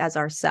thoughts as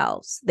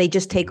ourselves. They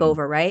just take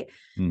over, right?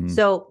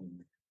 So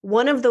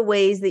one of the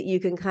ways that you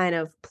can kind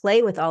of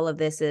play with all of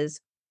this is,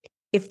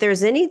 if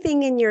there's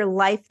anything in your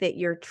life that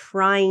you're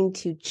trying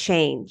to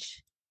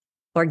change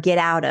or get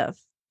out of,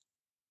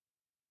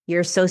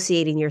 you're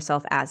associating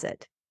yourself as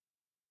it.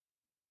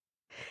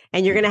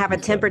 And you're going to have a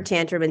temper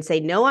tantrum and say,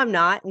 no, I'm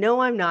not.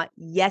 No, I'm not.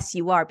 Yes,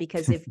 you are.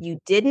 Because if you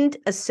didn't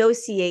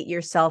associate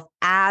yourself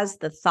as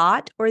the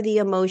thought or the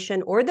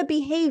emotion or the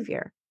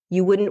behavior,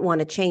 you wouldn't want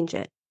to change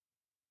it.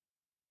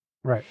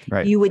 Right.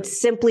 You would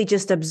simply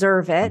just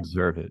observe it.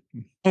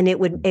 And it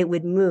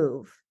would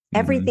move.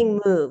 Everything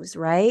moves,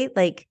 right?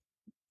 Like.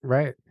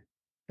 Right.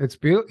 It's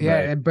beautiful.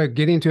 Yeah. Right. But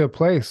getting to a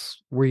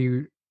place where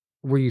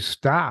you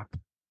stop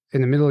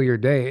in the middle of your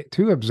day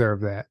to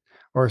observe that,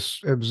 or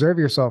observe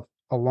yourself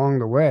along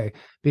the way.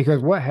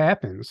 Because what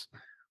happens,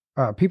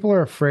 people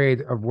are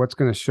afraid of what's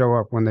going to show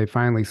up when they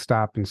finally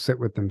stop and sit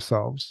with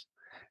themselves.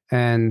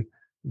 And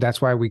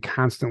that's why we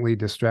constantly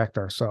distract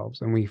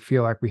ourselves, and we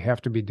feel like we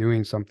have to be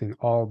doing something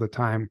all the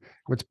time.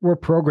 We're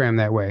programmed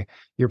that way.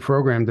 You're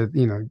programmed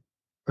that,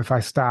 if I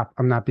stop,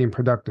 I'm not being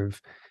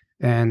productive.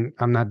 and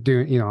I'm not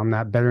doing, I'm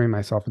not bettering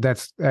myself.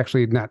 That's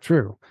actually not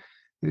true.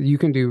 You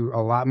can do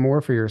a lot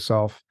more for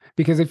yourself,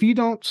 because if you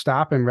don't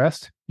stop and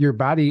rest, your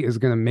body is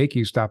going to make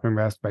you stop and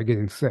rest by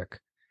getting sick.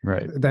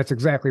 Right. That's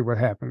exactly what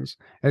happens,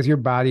 as your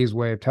body's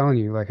way of telling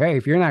you, like, hey,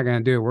 if you're not going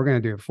to do it, we're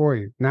going to do it for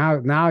you.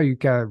 Now you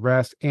got to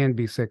rest and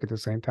be sick at the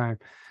same time.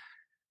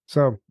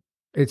 So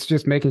it's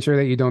just making sure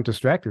that you don't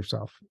distract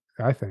yourself,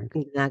 I think.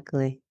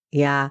 Exactly.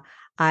 Yeah.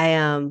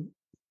 I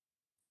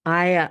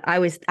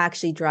was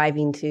actually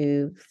driving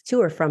to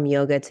or from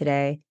yoga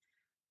today,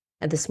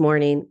 this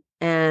morning,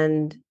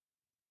 and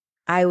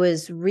I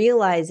was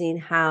realizing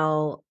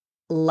how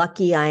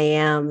lucky I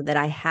am that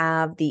I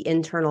have the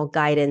internal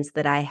guidance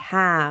that I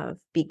have,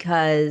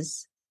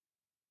 because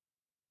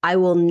I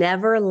will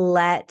never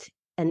let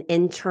an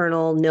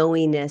internal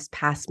knowingness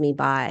pass me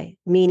by.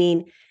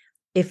 Meaning,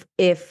 if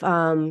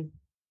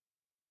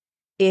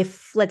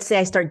let's say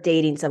I start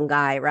dating some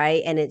guy,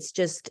 right? And it's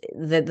just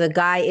the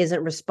guy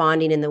isn't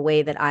responding in the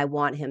way that I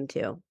want him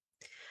to.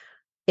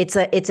 It's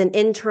an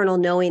internal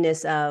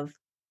knowingness of,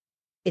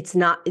 it's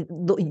not,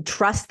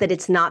 trust that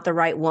it's not the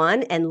right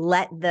one, and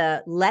let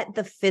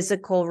the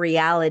physical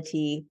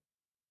reality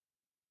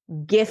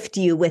gift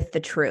you with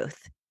the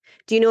truth.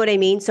 Do you know what I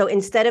mean? So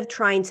instead of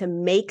trying to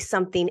make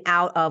something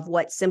out of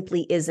what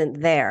simply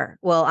isn't there,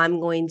 well, I'm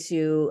going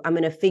to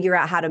figure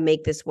out how to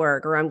make this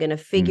work, or I'm going to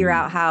figure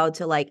out how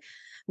to, like,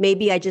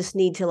 maybe I just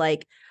need to,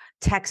 like,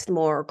 text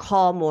more or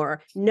call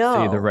more.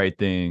 No. Say the right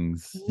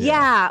things.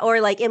 Yeah. Or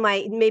like,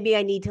 maybe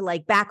I need to,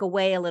 like, back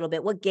away a little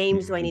bit. What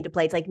games do I need to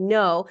play? It's like,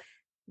 no,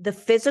 the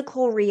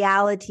physical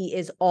reality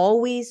is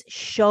always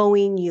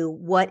showing you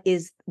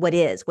what's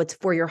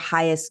for your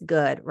highest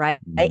good, right?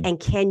 And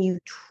can you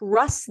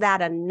trust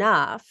that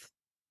enough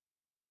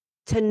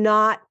to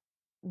not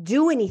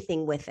do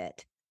anything with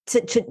it?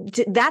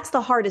 To that's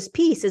the hardest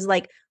piece, is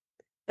like,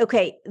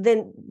 okay,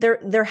 then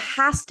there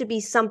has to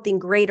be something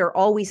greater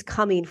always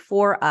coming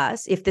for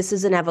us, if this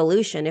is an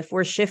evolution, if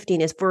we're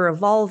shifting, if we're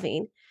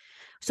evolving.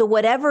 So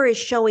whatever is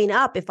showing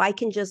up, if I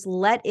can just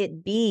let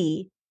it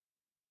be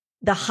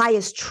the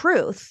highest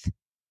truth,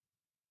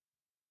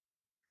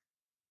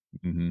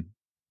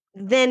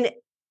 then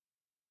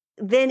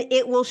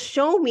it will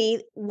show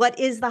me what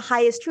is the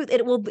highest truth.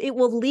 It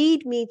will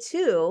lead me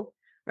to,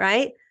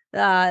 right,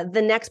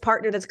 the next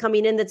partner that's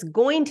coming in, that's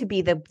going to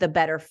be the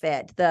better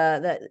fit.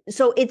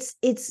 So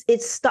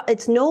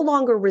it's no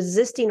longer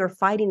resisting or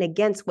fighting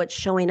against what's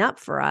showing up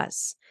for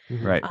us.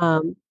 Right.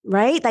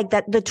 Right, like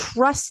that, the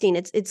trusting.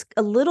 It's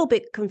a little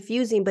bit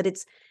confusing, but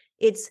it's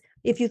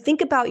if you think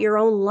about your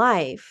own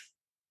life,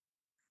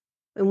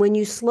 and when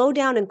you slow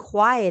down and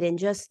quiet, and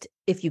just,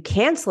 if you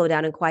can slow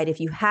down and quiet,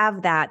 if you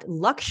have that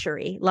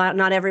luxury,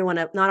 not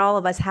all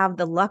of us have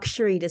the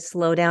luxury to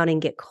slow down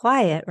and get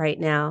quiet right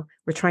now.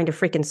 We're trying to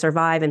freaking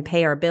survive and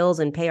pay our bills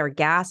and pay our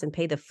gas and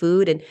pay the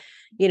food and,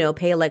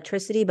 pay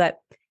electricity. But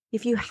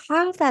if you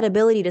have that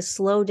ability to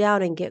slow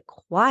down and get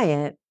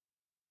quiet,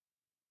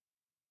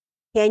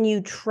 can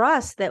you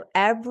trust that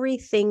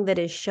everything that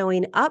is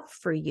showing up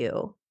for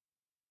you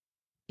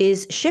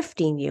is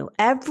shifting you?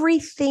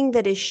 Everything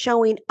that is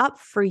showing up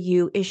for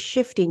you is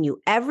shifting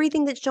you.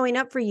 Everything that's showing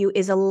up for you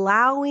is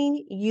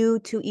allowing you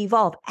to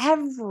evolve.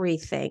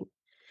 Everything.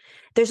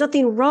 There's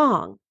nothing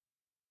wrong.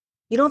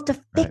 You don't have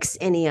to fix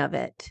any of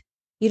it.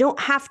 You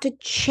don't have to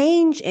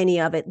change any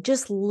of it.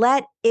 Just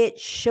let it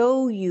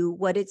show you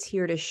what it's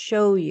here to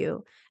show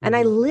you. And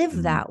I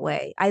live that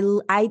way. I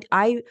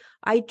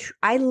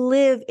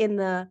live in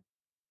the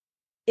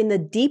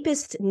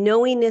deepest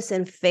knowingness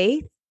and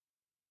faith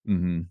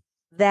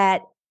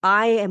that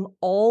I am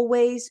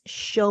always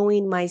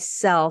showing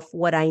myself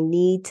what I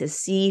need to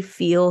see,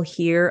 feel,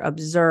 hear,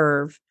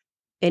 observe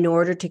in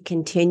order to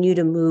continue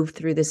to move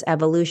through this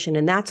evolution.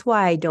 And that's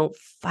why I don't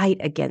fight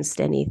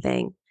against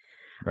anything.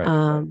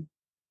 Right.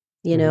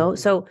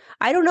 So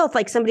I don't know if,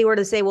 like, somebody were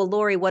to say, well,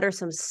 Lori, what are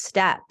some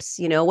steps?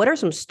 What are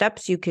some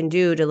steps you can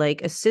do to,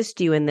 like, assist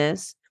you in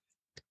this?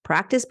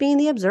 Practice being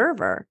the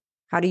observer.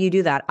 How do you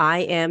do that?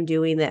 I am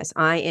doing this.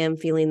 I am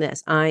feeling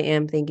this. I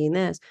am thinking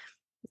this.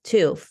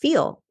 2,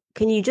 feel.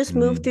 Can you just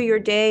move through your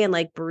day and,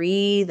 like,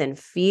 breathe and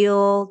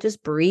feel?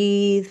 Just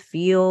breathe,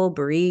 feel,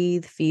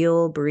 breathe,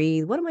 feel,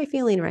 breathe. What am I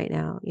feeling right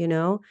now?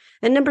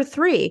 And number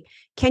 3,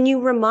 can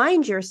you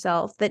remind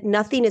yourself that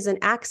nothing is an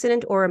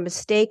accident or a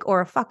mistake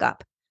or a fuck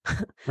up?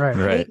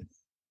 Right.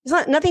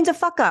 Nothing's a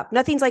fuck up.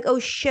 Nothing's like, oh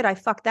shit, I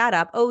fucked that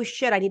up. Oh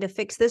shit, I need to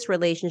fix this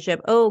relationship.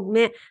 Oh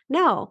man.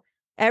 No,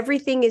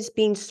 everything is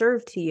being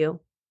served to you.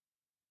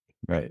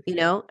 Right.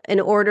 In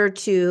order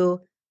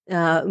to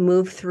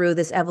move through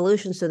this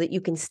evolution, so that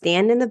you can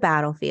stand in the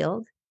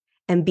battlefield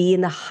and be in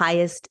the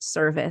highest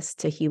service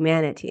to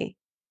humanity.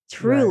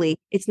 Truly,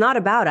 It's not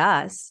about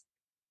us.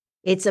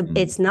 It's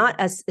not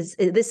us.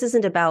 This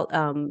isn't about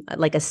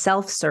like a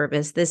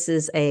self-service. This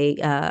is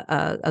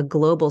a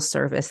global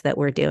service that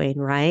we're doing,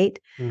 right?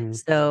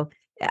 So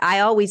I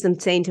always am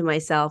saying to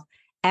myself,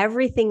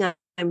 everything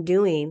I'm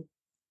doing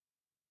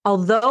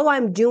although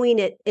I'm doing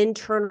it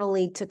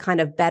internally to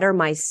kind of better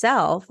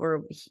myself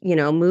or,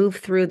 move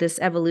through this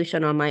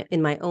evolution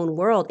in my own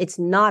world, it's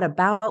not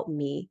about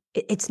me.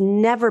 It's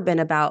never been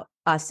about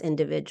us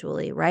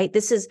individually, right?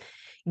 This is,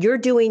 you're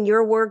doing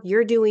your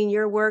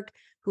work,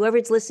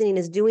 whoever's listening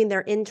is doing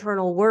their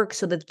internal work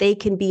so that they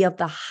can be of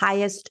the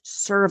highest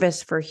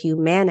service for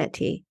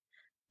humanity.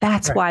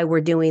 That's Right. why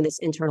we're doing this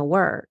internal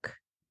work.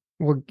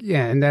 Well,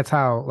 yeah, and that's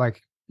how,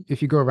 like,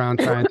 if you go around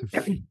trying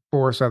to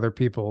force other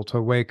people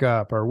to wake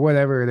up or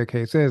whatever the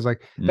case is,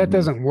 like, that Mhm.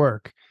 doesn't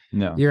work.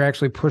 No. You're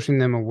actually pushing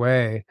them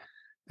away.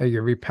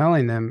 You're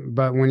repelling them.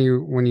 But when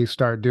you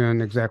start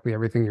doing exactly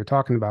everything you're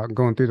talking about,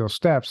 going through those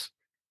steps,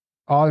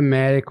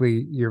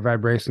 automatically your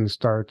vibration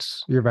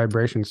starts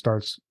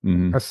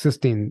Mhm.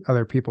 assisting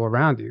other people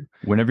around you.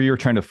 Whenever you're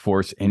trying to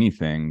force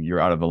anything, you're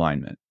out of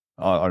alignment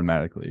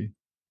automatically.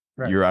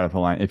 Right. You're out of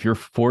alignment. If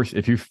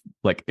you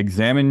like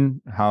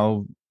examine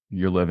how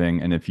you're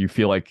living, and if you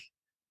feel like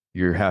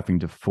you're having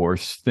to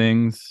force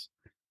things,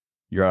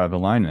 you're out of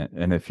alignment.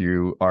 And if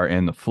you are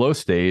in the flow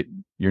state,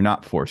 you're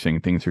not forcing,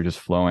 things are just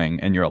flowing,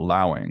 and you're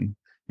allowing.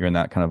 You're in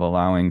that kind of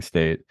allowing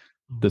state.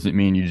 Doesn't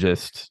mean you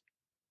just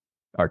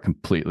are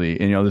completely,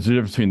 there's a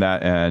difference between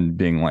that and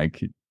being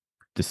like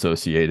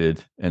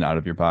dissociated and out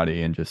of your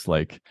body and just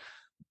like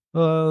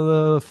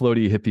the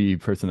floaty hippie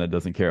person that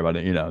doesn't care about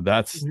it.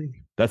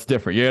 That's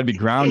different. You got to be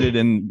grounded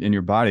in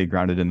your body,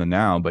 grounded in the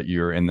now, but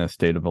you're in the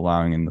state of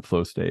allowing, in the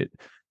flow state,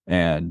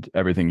 and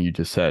everything you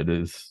just said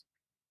is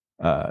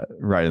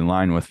right in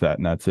line with that,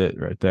 and that's it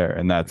right there.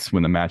 And that's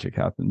when the magic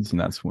happens, and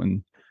that's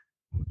when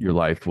your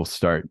life will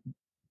start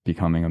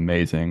becoming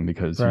amazing,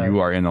 because you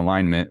are in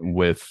alignment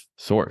with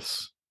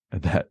source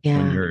at that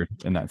when you're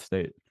in that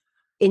state.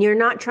 And you're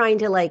not trying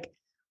to like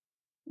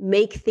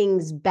make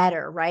things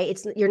better, right?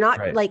 You're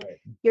not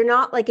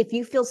like if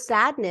you feel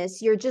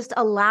sadness, you're just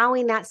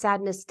allowing that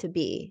sadness to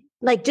be.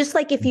 Like, just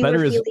like if you were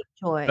feeling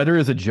joy. Better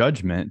is a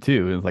judgment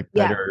too. It's like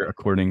better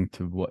according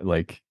to what,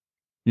 like,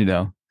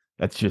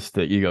 that's just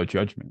the ego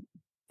judgment.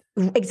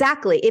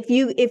 Exactly. If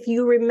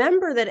you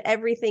remember that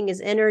everything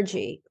is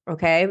energy,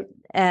 okay,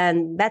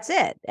 and that's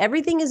it.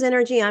 Everything is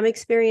energy. I'm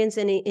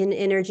experiencing in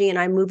energy, and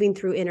I'm moving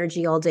through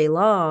energy all day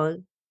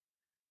long.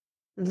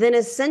 Then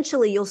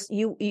essentially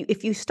you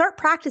if you start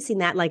practicing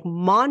that, like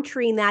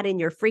mantering that in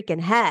your freaking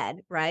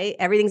head, right?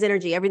 Everything's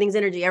energy, everything's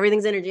energy,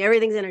 everything's energy,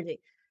 everything's energy.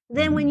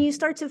 Then when you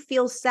start to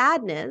feel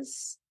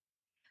sadness,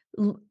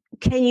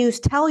 can you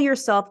tell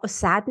yourself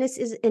sadness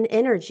is an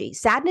energy?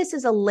 Sadness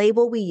is a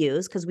label we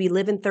use because we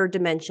live in third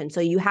dimension.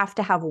 So you have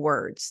to have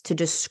words to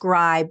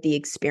describe the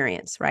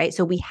experience, right?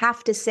 So we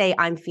have to say,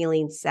 I'm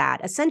feeling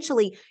sad.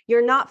 Essentially,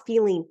 you're not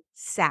feeling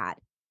sad.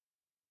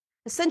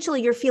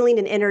 Essentially, you're feeling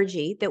an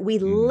energy that we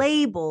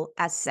label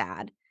as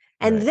sad.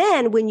 And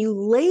then when you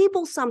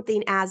label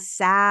something as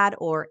sad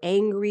or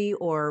angry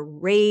or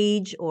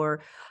rage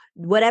or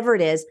whatever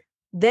it is,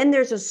 then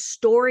there's a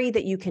story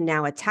that you can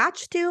now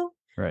attach to.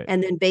 Right.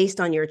 And then based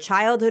on your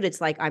childhood,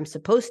 it's like, I'm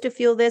supposed to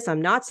feel this,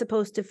 I'm not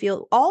supposed to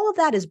feel. All of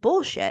that is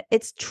bullshit.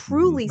 It's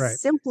truly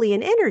simply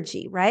an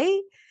energy, right?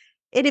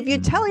 And if you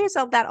tell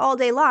yourself that all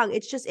day long,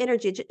 it's just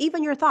energy.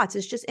 Even your thoughts,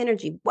 it's just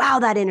energy. Wow,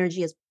 that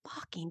energy is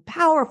fucking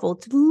powerful.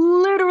 It's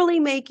literally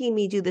making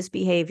me do this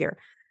behavior.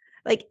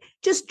 Like,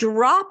 just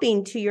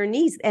dropping to your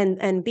knees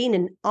and being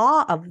in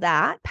awe of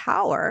that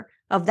power,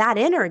 of that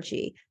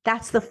energy.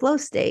 That's the flow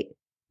state.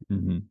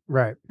 Mm-hmm.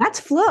 Right. That's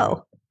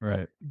flow.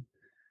 Right.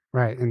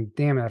 Right. And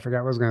damn it, I forgot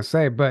what I was going to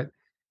say. But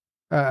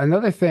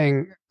another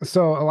thing,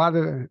 so a lot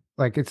of,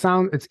 like,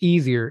 it's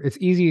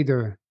easy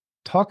to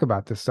talk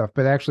about this stuff,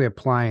 but actually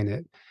applying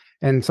it.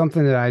 And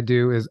something that I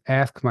do is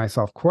ask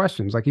myself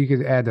questions. Like, you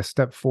could add a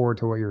step forward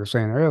to what you were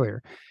saying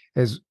earlier,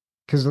 is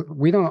because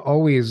we don't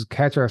always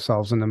catch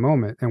ourselves in the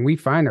moment, and we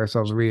find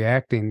ourselves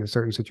reacting to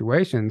certain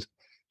situations.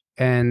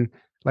 And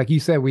like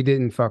you said, we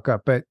didn't fuck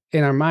up, but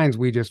in our minds,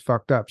 we just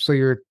fucked up. So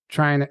you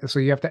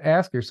have to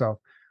ask yourself,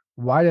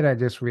 why did I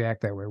just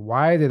react that way?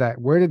 Where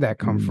did that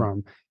come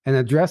from? And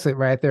address it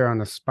right there on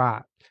the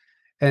spot.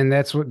 And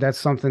that's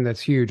something that's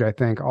huge, I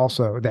think,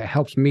 also, that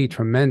helps me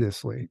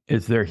tremendously.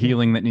 Is there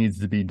healing that needs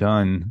to be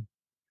done?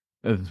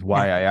 Is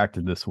why I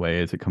acted this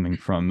way? Is it coming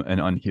from an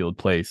unhealed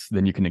place?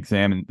 Then you can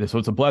examine this. So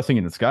it's a blessing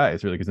in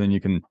disguise, really, because then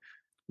you can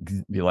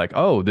be like,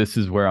 oh, this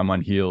is where I'm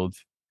unhealed.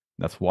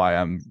 That's why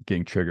I'm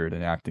getting triggered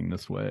and acting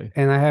this way.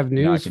 And I have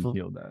news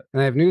heal that.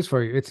 And I have news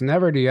for you. It's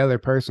never the other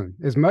person.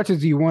 As much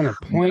as you want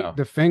to point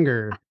the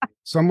finger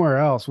somewhere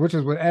else, which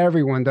is what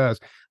everyone does.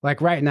 Like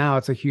right now,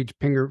 it's a huge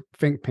finger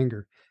pointing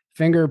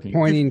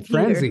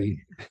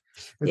frenzy.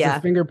 It's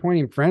a finger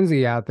pointing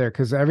frenzy out there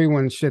because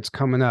everyone's shit's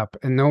coming up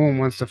and no one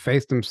wants to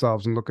face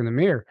themselves and look in the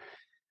mirror.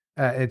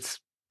 It's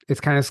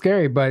kind of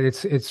scary, but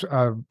it's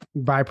a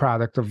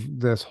byproduct of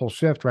this whole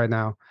shift right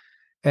now.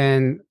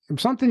 And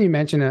something you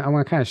mentioned, I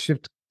want to kind of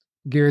shift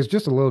gears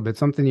just a little bit.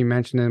 Something you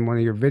mentioned in one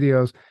of your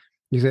videos,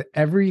 you said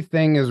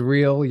everything is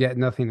real, yet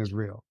nothing is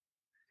real.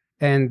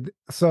 And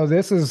so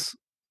this is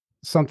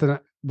something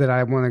that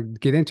I want to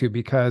get into,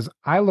 because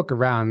I look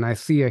around and I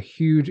see a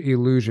huge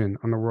illusion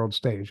on the world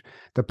stage,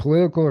 the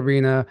political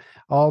arena,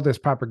 all this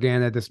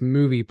propaganda, this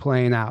movie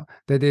playing out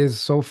that is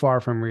so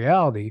far from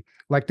reality.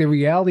 Like the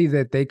reality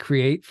that they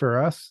create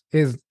for us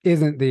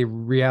isn't the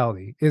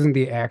reality, isn't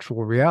the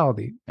actual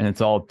reality. And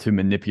it's all to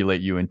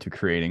manipulate you into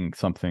creating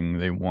something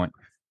they want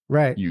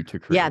Right. you to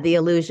create. Yeah, the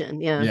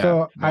illusion. Yeah.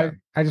 So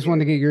I just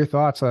wanted to get your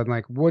thoughts on,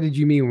 like, what did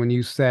you mean when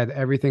you said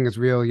everything is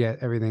real yet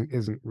everything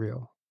isn't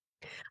real?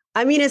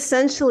 I mean,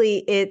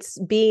 essentially,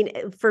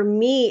 for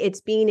me,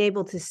 it's being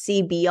able to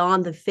see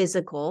beyond the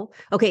physical.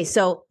 Okay,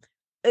 so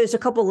there's a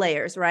couple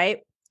layers,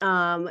 right?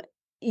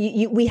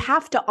 We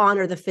have to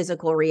honor the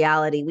physical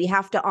reality. We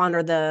have to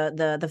honor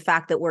the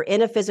fact that we're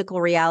in a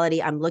physical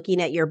reality. I'm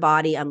looking at your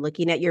body. I'm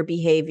looking at your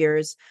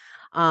behaviors.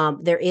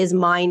 There is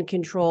mind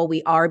control.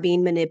 We are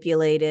being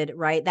manipulated,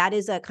 right? That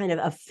is a kind of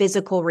a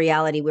physical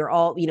reality. We're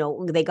all,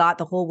 they got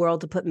the whole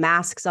world to put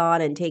masks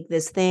on and take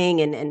this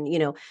thing, and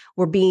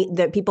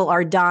that people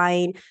are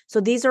dying.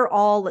 So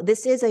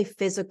this is a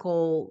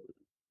physical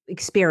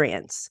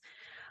experience.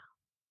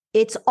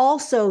 It's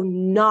also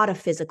not a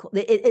physical.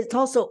 It's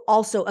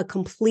also a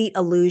complete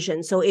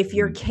illusion. So if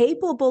you're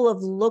capable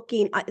of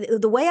looking,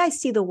 the way I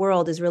see the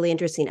world is really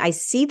interesting. I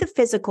see the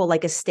physical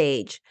like a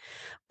stage.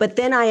 But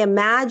then I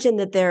imagine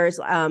that there's,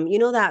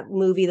 that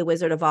movie, The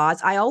Wizard of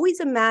Oz. I always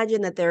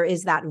imagine that there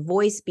is that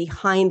voice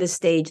behind the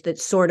stage that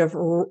sort of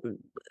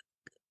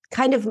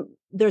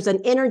there's an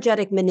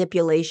energetic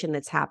manipulation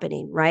that's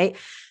happening, right?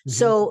 Mm-hmm.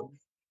 So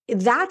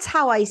that's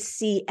how I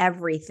see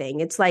everything.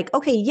 It's like,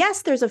 okay,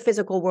 yes, there's a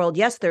physical world.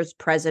 Yes, there's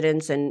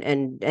presidents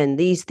and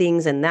these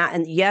things and that.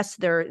 And yes,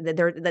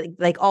 they're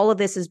like all of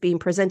this is being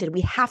presented.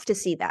 We have to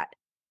see that.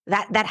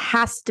 That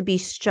has to be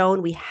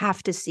shown. We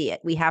have to see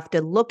it. We have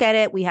to look at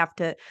it. We have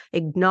to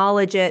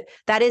acknowledge it.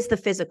 That is the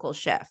physical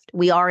shift.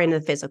 We are in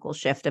the physical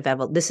shift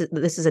of this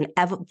is an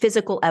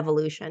physical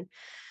evolution.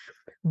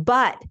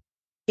 But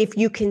if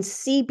you can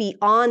see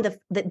beyond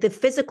the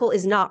physical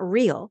is not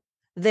real.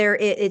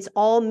 It's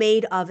all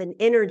made of an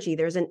energy.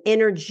 There's an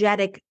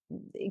energetic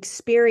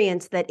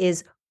experience that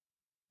is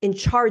in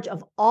charge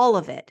of all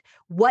of it.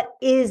 What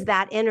is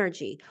that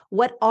energy?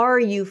 What are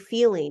you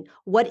feeling?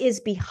 What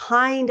is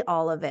behind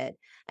all of it?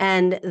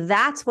 And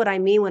that's what I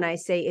mean when I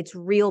say it's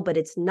real, but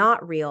it's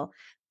not real.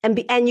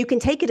 And you can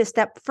take it a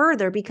step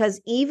further,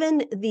 because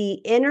even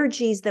the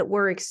energies that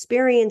we're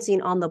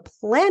experiencing on the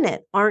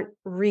planet aren't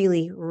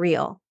really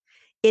real.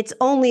 It's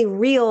only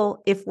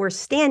real if we're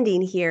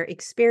standing here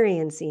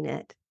experiencing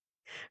it,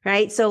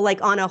 right? So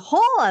like on a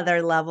whole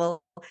other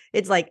level,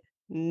 it's like,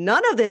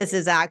 none of this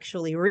is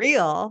actually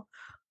real.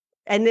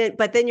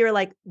 But then you're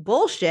like,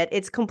 bullshit,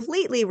 it's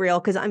completely real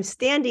because I'm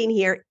standing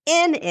here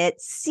in it,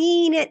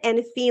 seeing it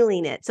and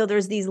feeling it. So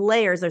there's these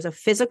layers. There's a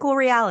physical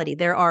reality.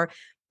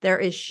 There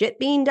is shit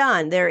being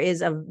done. There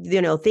is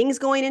things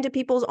going into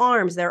people's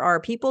arms. There are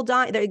people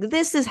dying.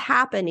 This is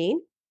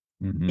happening.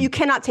 Mm-hmm. You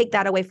cannot take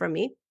that away from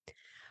me.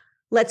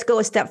 Let's go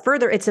a step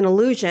further. It's an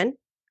illusion,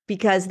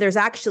 because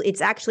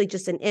it's actually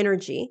just an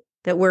energy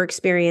that we're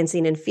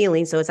experiencing and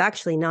feeling. So it's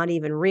actually not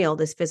even real,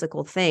 this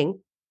physical thing.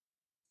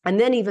 And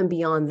then even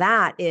beyond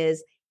that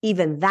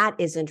even that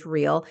isn't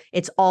real.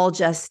 It's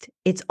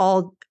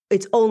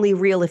only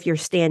real if you're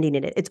standing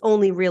in it. It's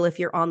only real if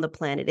you're on the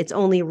planet. It's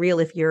only real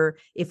if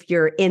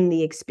you're in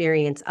the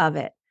experience of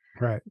it.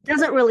 Right. It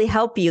doesn't really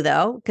help you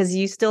though, because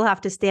you still have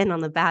to stand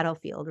on the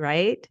battlefield,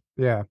 right?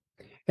 Yeah.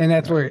 And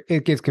that's where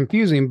it gets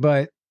confusing,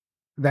 but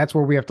that's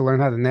where we have to learn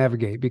how to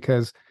navigate,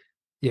 because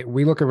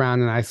we look around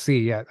and I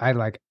see,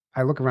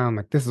 I look around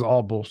like, this is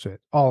all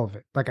bullshit, all of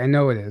it. Like, I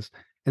know it is.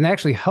 And it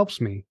actually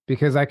helps me,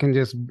 because I can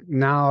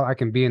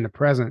be in the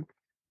present,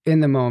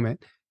 in the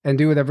moment, and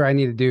do whatever I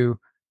need to do.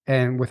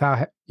 And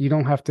you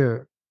don't have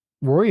to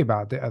worry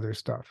about the other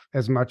stuff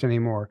as much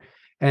anymore.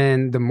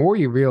 And the more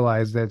you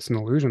realize that it's an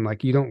illusion,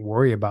 like, you don't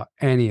worry about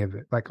any of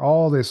it. Like,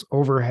 all this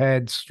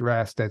overhead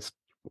stress that's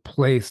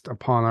placed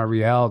upon our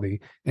reality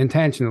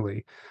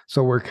intentionally.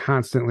 So we're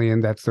constantly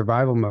in that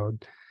survival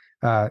mode.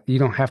 You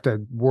don't have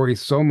to worry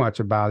so much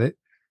about it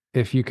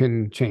if you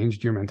can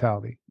change your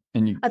mentality.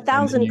 And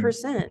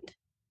 1,000%. And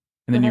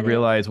then you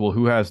realize, well,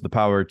 who has the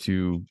power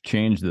to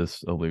change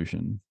this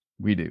illusion?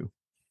 We do.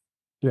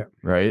 Yeah.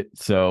 Right.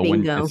 So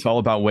when it's all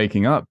about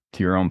waking up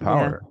to your own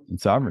power and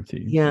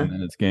sovereignty, and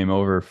then it's game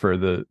over for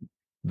the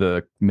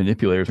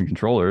manipulators and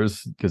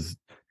controllers, because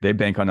they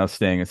bank on us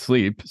staying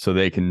asleep so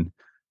they can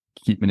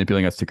keep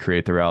manipulating us to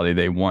create the reality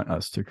they want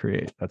us to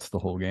create. That's the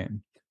whole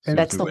game. And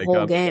that's the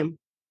whole game.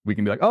 We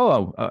can be like, I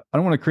don't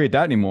want to create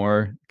that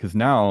anymore, because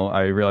now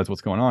I realize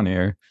what's going on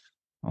here.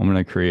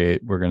 We're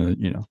going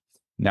to,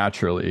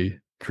 naturally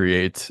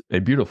create a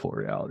beautiful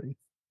reality.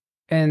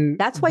 And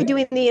that's why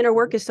doing the inner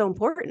work is so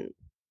important.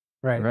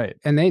 Right.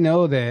 And they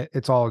know that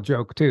it's all a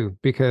joke too,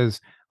 because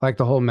like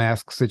the whole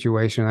mask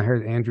situation, I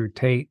heard Andrew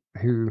Tate,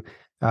 who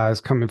is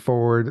coming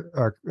forward,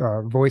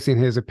 voicing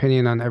his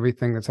opinion on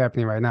everything that's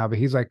happening right now. But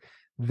he's like,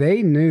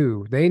 they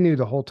knew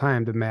the whole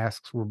time the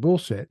masks were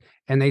bullshit.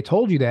 And they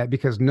told you that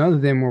because none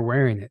of them were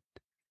wearing it.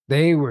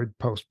 they would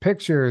post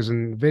pictures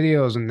and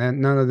videos, and then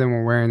none of them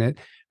were wearing it.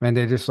 And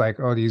they're just like,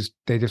 oh,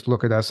 they just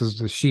look at us as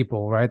the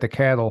sheeple, right? The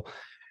cattle.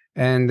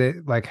 And they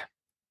like,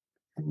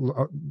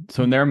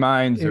 so in their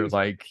minds, they're it's-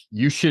 like,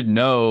 you should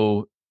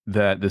know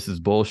that this is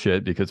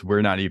bullshit because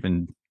we're not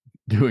even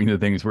doing the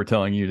things we're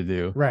telling you to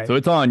do. Right. So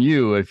it's on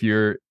you if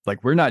you're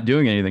like, we're not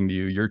doing anything to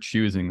you. You're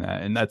choosing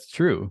that. And that's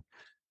true.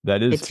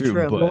 That is It's true.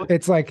 true. But well,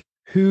 it's like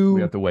who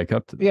we have to wake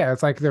up to that. yeah,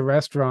 it's like the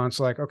restaurants,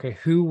 like, okay,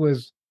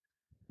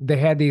 they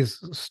had these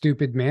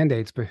stupid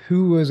mandates, but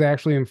who was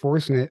actually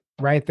enforcing it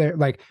right there?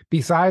 Like,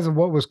 besides of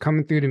what was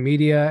coming through the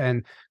media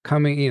and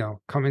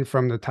coming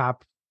from the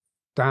top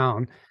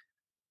down,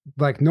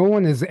 like no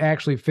one is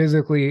actually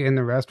physically in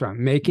the restaurant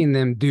making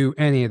them do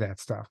any of that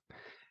stuff.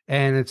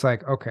 And it's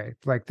like, okay,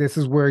 like this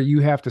is where you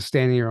have to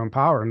stand in your own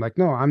power. I'm like,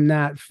 no, I'm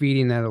not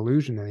feeding that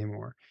illusion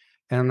anymore.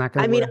 And I'm not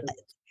going to. I mean,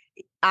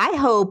 I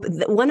hope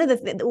that one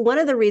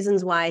of the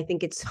reasons why I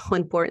think it's so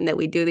important that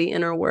we do the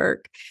inner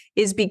work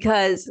is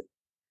because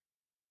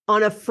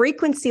on a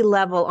frequency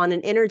level, on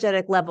an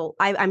energetic level,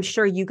 I'm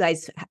sure you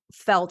guys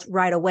felt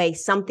right away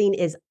something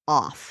is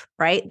off,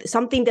 right?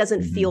 Something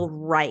doesn't feel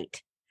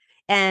right.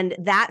 And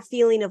that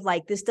feeling of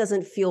like, this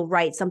doesn't feel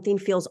right. Something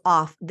feels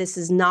off. This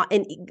is not,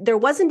 and there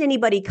wasn't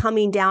anybody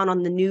coming down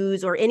on the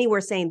news or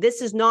anywhere saying,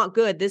 this is not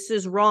good. This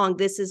is wrong.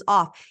 This is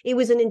off. It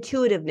was an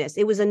intuitiveness.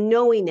 It was a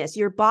knowingness.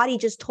 Your body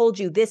just told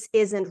you this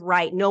isn't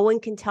right. No one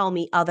can tell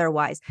me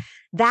otherwise.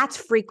 That's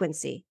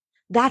frequency.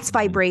 That's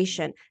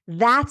vibration.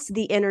 That's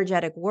the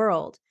energetic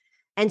world.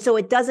 And so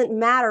it doesn't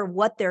matter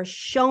what they're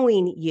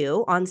showing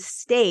you on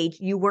stage,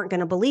 you weren't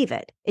going to believe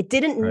it. It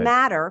didn't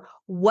matter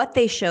what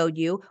they showed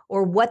you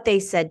or what they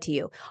said to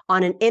you.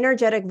 On an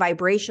energetic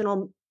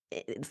vibrational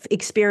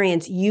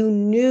experience, you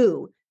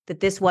knew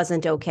that this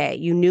wasn't okay.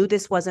 You knew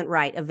this wasn't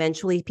right.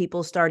 Eventually,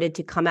 people started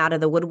to come out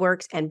of the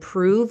woodworks and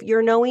prove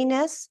your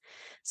knowingness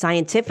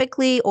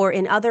scientifically or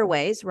in other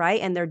ways,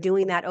 right? And they're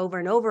doing that over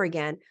and over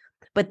again.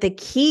 But the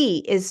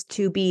key is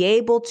to be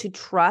able to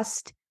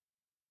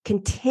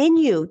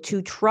continue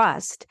to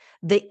trust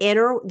the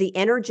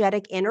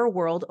energetic inner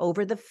world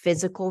over the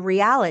physical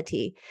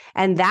reality.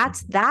 And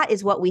that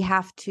is what we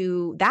have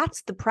to,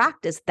 that's the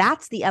practice.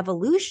 That's the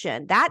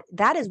evolution.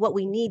 That is what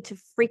we need to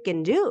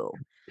freaking do.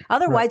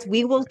 Otherwise,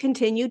 we will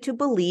continue to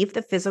believe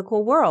the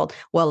physical world.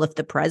 Well, if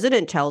the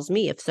president tells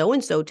me, if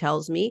so-and-so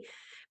tells me,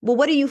 well,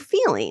 what are you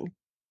feeling?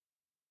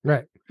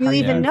 Right. You How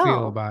even know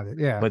feel about it.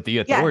 Yeah. But the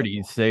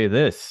authorities say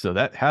this, so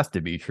that has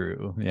to be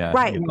true. Yeah.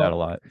 Right. I get that a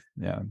lot.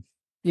 Yeah.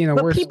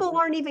 But people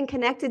aren't even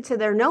connected to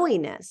their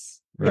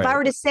knowingness. Right. If I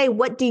were to say,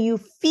 what do you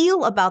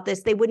feel about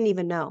this? They wouldn't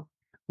even know.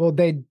 Well,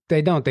 they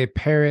don't. They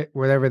parrot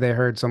whatever they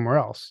heard somewhere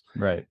else.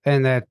 Right.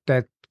 And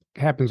that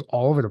happens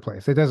all over the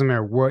place. It doesn't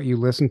matter what you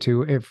listen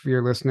to, if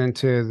you're listening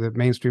to the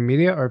mainstream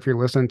media or if you're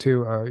listening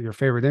to your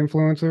favorite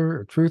influencer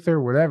or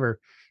truther, whatever,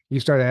 you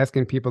start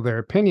asking people their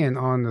opinion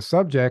on the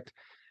subject.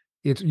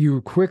 You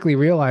quickly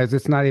realize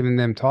it's not even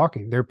them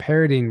talking. They're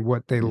parroting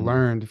what they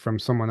learned from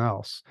someone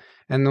else.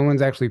 And no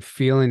one's actually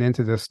feeling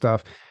into this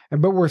stuff.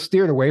 But we're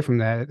steered away from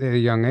that at a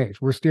young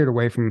age. We're steered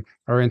away from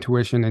our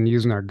intuition and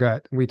using our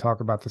gut. We talk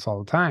about this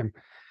all the time.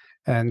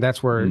 And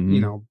that's where,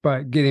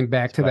 but getting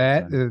back to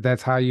that,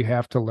 that's how you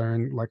have to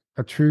learn, like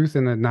a truth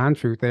and a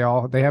non-truth. They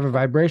have a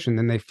vibration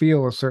and they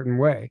feel a certain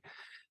way.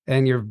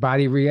 And your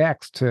body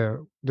reacts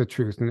to the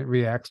truth and it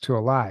reacts to a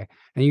lie.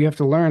 And you have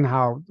to learn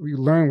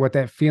what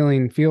that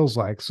feeling feels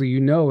like. So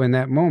in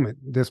that moment,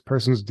 this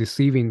person's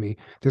deceiving me.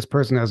 This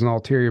person has an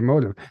ulterior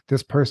motive.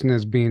 This person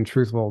is being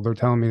truthful. They're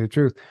telling me the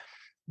truth.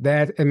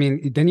 Then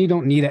you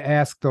don't need to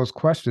ask those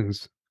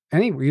questions.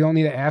 Anyway, you don't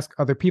need to ask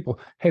other people,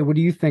 hey, what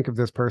do you think of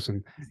this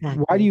person?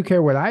 Exactly. Why do you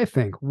care what I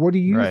think? What do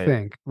you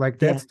think? Like,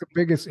 that's the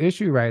biggest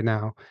issue right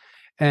now.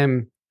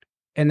 And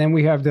then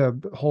we have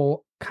the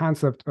whole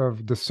concept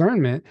of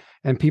discernment,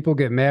 and people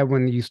get mad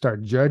when you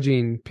start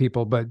judging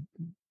people, but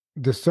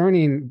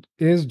discerning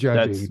is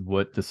judging. That's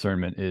what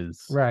discernment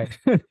is. Right.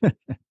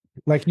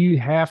 Like, you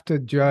have to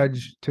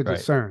judge to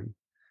discern.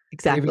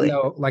 Exactly. Even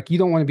though, like, you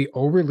don't want to be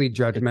overly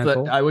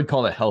judgmental. I would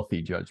call it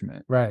healthy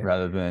judgment, right,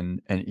 rather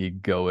than an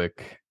egoic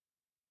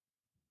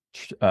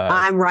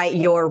I'm right,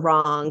 you're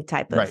wrong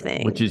type of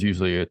thing, which is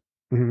usually a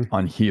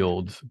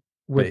unhealed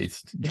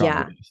based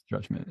trauma-based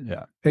judgment.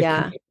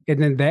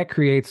 And then that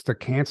creates the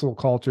cancel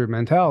culture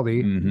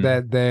mentality,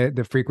 that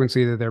the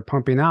frequency that they're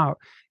pumping out,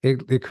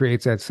 it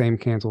creates that same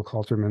cancel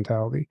culture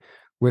mentality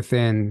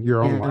within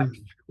your own life.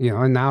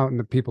 And now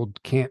the people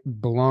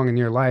can't belong in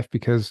your life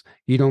because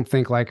you don't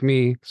think like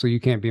me, so you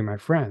can't be my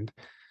friend.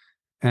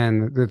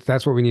 And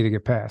that's what we need to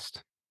get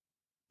past.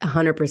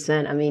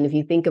 100%. I mean, if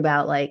you think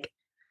about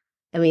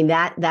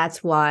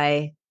that's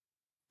why,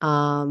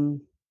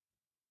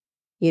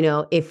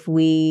 if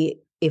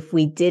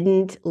we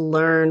didn't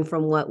learn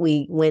from what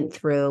we went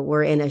through,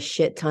 we're in a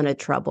shit ton of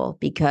trouble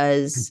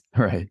because,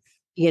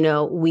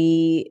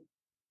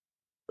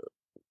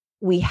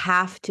 we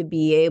have to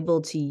be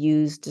able to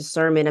use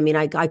discernment. I mean,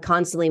 I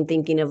constantly am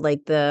thinking of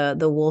like the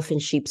wolf in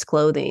sheep's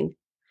clothing,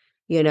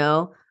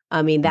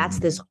 that's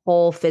this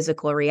whole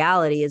physical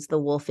reality is the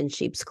wolf in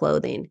sheep's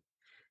clothing.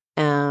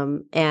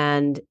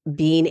 and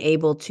being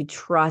able to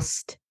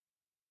trust.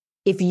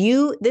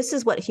 This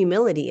is what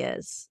humility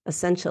is,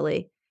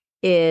 essentially,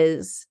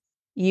 is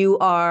you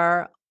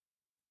are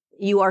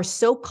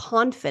so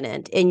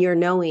confident in your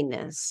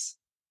knowingness,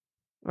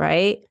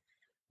 right?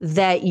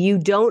 That you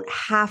don't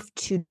have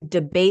to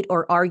debate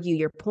or argue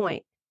your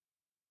point.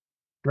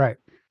 Right.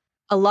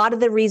 A lot of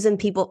the reason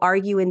people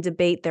argue and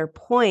debate their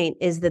point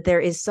is that there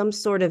is some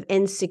sort of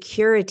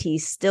insecurity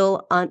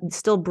still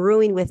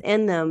brewing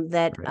within them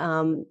that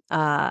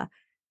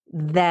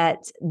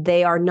that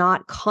they are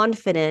not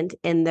confident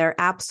in their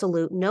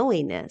absolute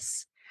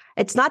knowingness.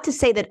 It's not to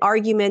say that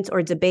arguments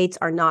or debates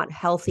are not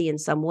healthy in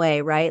some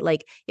way, right?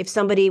 Like if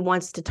somebody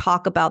wants to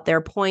talk about their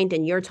point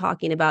and you're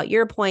talking about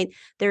your point,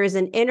 there is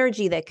an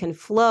energy that can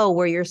flow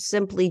where you're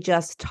simply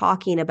just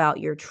talking about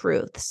your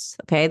truths.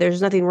 Okay.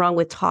 There's nothing wrong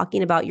with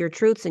talking about your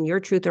truths, and your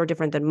truths are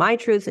different than my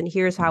truths. And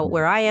here's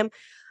where I am.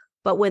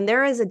 But when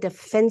there is a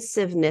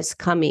defensiveness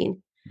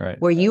coming,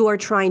 right, where you are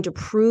trying to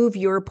prove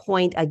your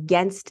point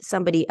against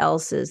somebody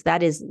else's,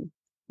 that is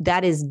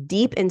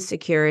deep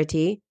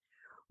insecurity.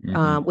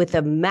 With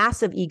a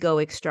massive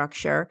egoic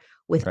structure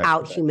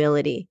without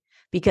humility,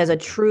 because a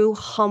true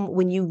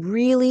when you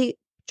really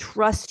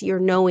trust your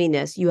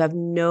knowingness, you have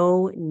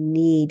no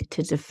need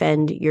to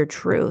defend your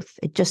truth.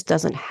 It just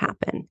doesn't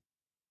happen.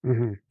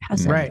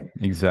 Right.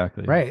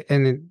 Exactly. Right.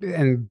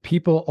 And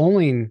people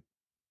only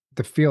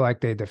to feel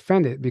like they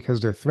defend it because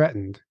they're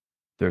threatened.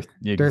 They're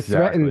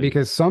threatened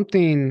because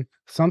something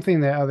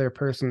that other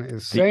person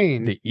is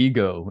saying. The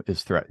ego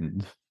is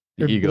threatened.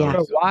 The ego.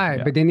 But why?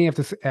 Yeah. But then you have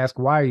to ask,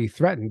 why are you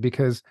threatened?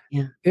 Because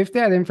if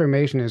that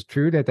information is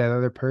true that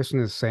other person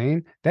is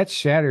saying, that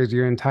shatters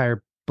your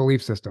entire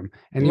belief system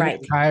and your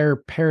entire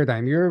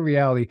paradigm, your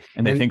reality.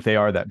 And they think they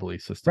are that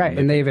belief system. Right.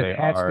 And they've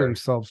attached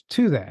themselves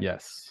to that.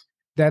 Yes.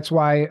 That's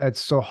why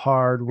it's so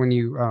hard when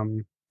you,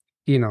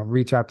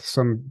 reach out to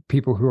some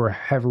people who are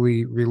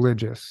heavily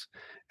religious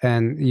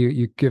and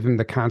you give them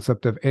the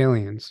concept of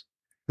aliens.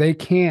 They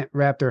can't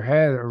wrap their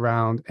head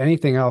around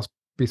anything else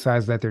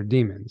besides that they're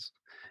demons.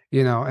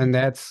 And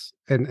that's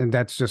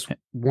just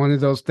one of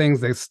those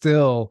things that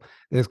still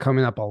is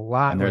coming up a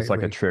lot. And there's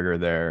lately. like a trigger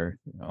there,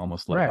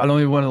 almost like, I don't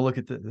even want to look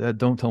at that.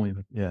 Don't tell me.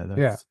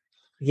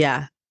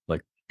 Yeah.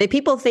 Like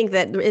people think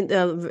that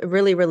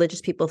really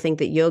religious people think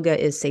that yoga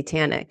is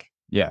satanic.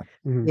 Yeah.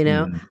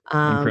 And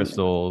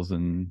crystals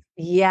and.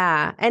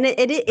 Yeah. And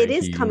it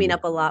is coming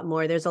up a lot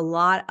more. There's a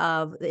lot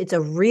of, it's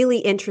a really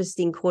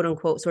interesting, quote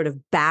unquote, sort of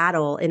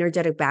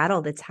energetic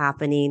battle that's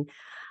happening.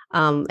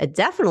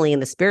 Definitely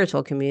in the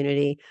spiritual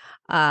community.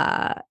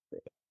 And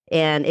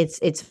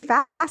it's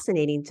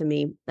fascinating to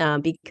me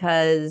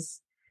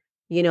because,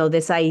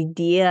 this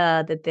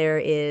idea that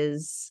there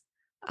is,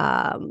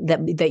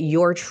 that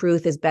your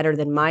truth is better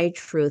than my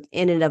truth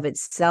in and of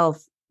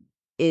itself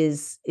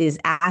is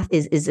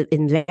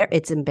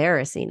it's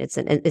embarrassing.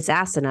 It's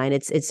asinine.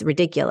 It's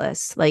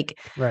ridiculous. Like,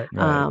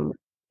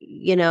 that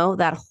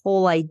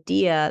whole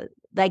idea.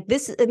 Like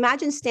this,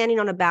 imagine standing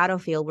on a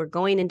battlefield. We're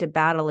going into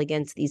battle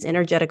against these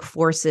energetic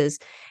forces,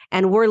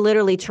 and we're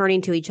literally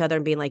turning to each other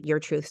and being like, your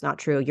truth's not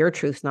true. Your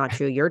truth's not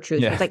true. Your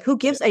truth. It's like, who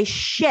gives a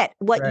shit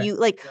what you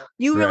like?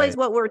 You realize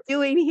what we're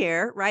doing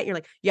here, right? You're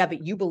like, yeah,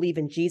 but you believe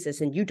in Jesus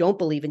and you don't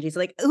believe in Jesus.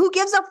 Like, who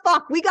gives a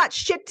fuck? We got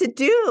shit to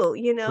do,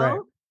 Right.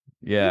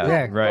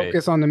 Yeah, right.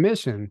 Focus on the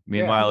mission.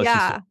 Meanwhile, it's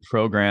just a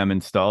program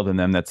installed in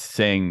them that's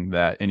saying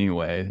that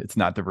anyway. It's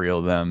not the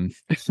real them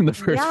in the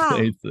first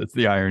place. That's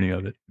the irony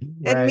of it.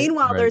 And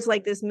meanwhile, there's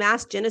like this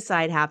mass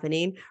genocide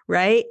happening,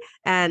 right?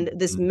 And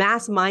this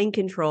mass mind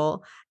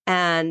control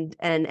and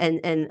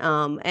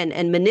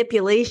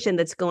manipulation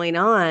that's going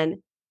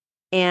on.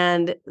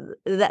 And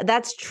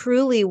that's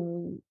truly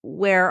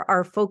where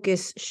our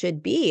focus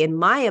should be, in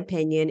my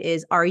opinion,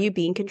 is, are you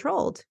being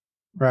controlled?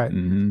 Right.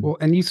 Well,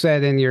 and you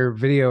said in your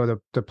video,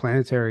 the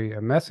planetary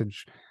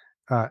message,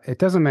 it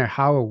doesn't matter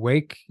how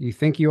awake you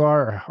think you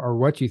are or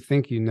what you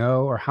think you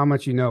know or how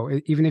much you know,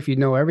 even if you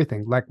know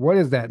everything. Like, what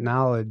is that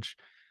knowledge?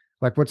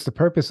 Like, what's the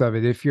purpose of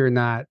it if you're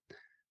not,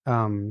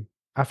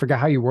 I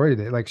forgot how you worded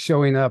it, like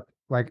showing up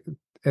like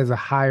as a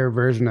higher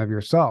version of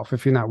yourself,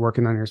 if you're not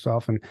working on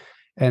yourself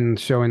and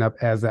showing up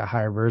as that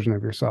higher version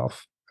of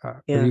yourself.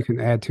 You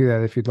can add to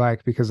that if you'd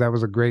like, because that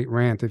was a great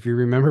rant. If you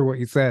remember what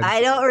you said. I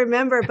don't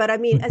remember, but I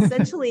mean,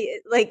 essentially,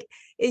 like,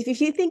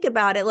 if you think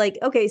about it, like,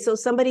 okay, so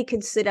somebody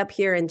could sit up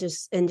here and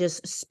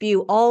just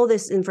spew all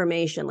this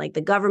information, like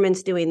the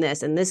government's doing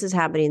this and this is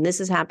happening,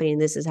 this is happening,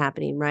 this is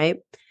happening, right?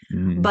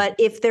 But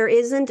if there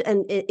isn't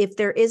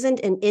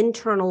an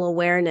internal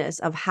awareness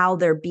of how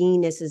their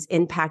beingness is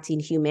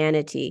impacting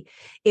humanity,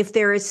 if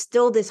there is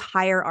still this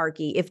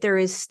hierarchy, if there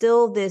is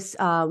still this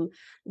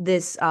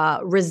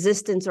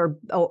resistance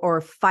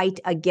or fight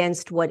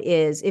against what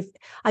is, if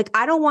like,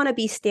 I don't want to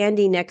be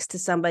standing next to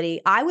somebody.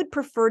 I would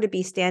prefer to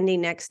be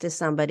standing next to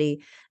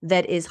somebody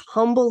that is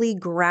humbly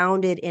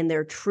grounded in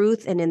their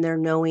truth and in their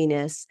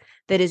knowingness,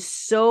 that is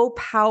so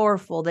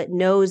powerful, that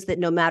knows that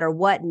no matter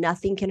what,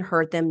 nothing can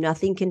hurt them,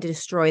 nothing can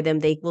destroy them.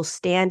 They will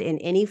stand in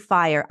any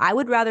fire. I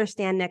would rather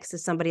stand next to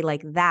somebody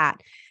like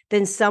that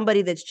than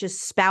somebody that's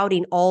just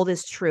spouting all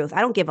this truth. I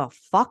don't give a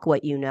fuck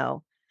what you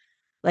know.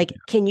 Like,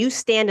 can you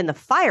stand in the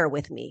fire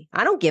with me?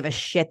 I don't give a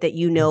shit that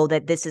you know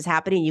that this is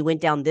happening. You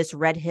went down this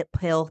red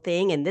pill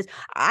thing and this.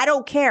 I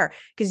don't care,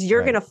 because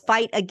you're going to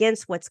fight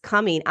against what's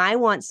coming. I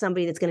want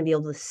somebody that's going to be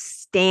able to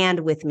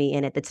stand with me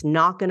in it, that's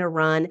not going to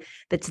run,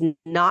 that's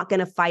not going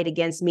to fight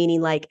against,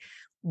 meaning like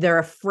they're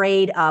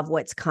afraid of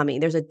what's coming.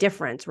 There's a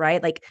difference,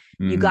 right? Like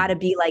you got to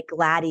be like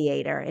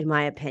Gladiator, in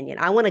my opinion.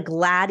 I want a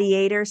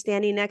gladiator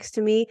standing next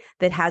to me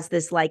that has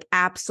this like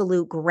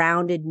absolute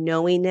grounded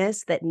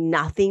knowingness that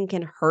nothing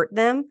can hurt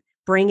them.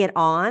 Bring it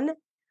on,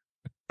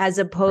 as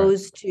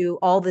opposed to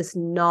all this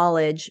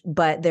knowledge,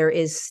 but there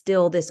is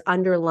still this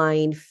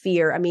underlying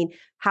fear. I mean,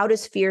 how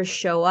does fear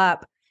show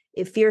up?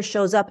 If fear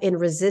shows up in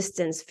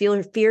resistance,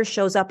 fear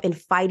shows up in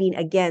fighting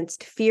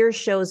against, fear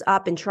shows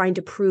up in trying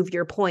to prove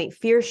your point,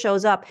 fear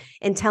shows up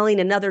in telling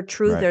another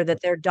truther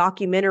that their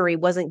documentary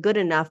wasn't good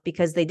enough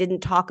because they didn't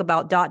talk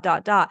about ...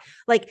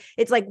 Like,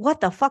 it's like, what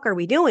the fuck are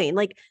we doing?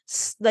 Like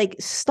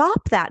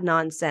stop that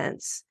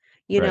nonsense,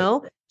 you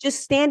know,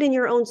 just stand in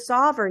your own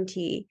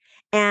sovereignty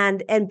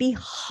and be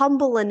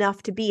humble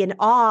enough to be in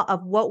awe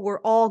of what we're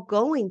all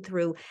going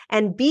through,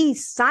 and be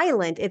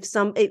silent if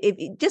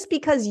just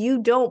because you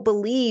don't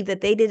believe that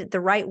they did it the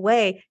right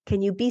way,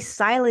 can you be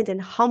silent and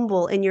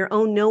humble in your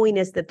own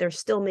knowingness that they're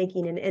still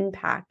making an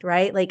impact,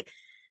 right? Like,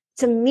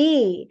 to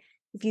me,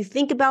 if you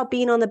think about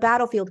being on the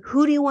battlefield,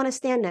 who do you want to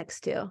stand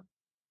next to?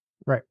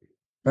 Right.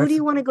 Who do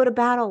you want to go to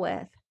battle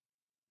with?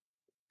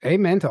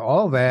 Amen to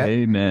all that.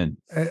 Amen.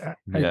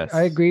 Yes.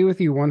 I agree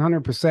with you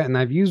 100%. And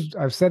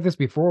I've said this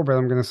before, but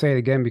I'm going to say it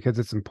again because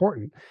it's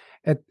important.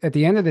 At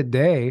the end of the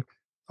day,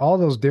 all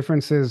those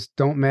differences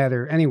don't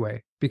matter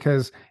anyway,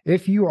 because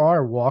if you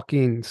are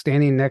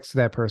standing next to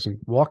that person,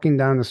 walking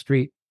down the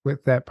street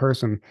with that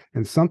person,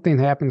 and something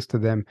happens to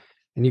them,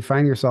 and you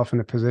find yourself in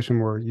a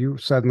position where you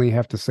suddenly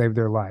have to save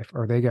their life,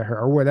 or they get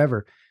hurt or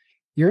whatever,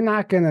 you're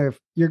going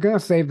to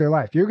save their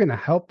life. You're going to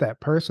help that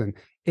person.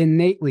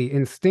 Innately,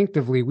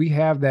 instinctively, we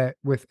have that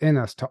within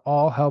us to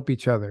all help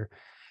each other.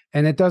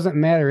 And it doesn't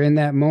matter in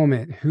that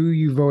moment who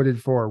you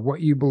voted for,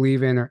 what you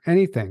believe in, or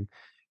anything.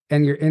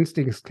 And your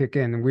instincts kick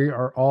in. We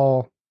are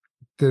all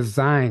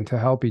designed to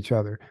help each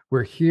other.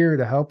 We're here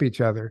to help each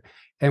other.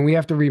 And we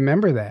have to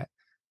remember that.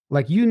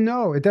 Like,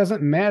 it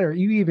doesn't matter.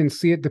 You even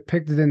see it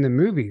depicted in the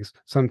movies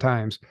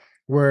sometimes,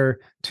 where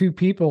two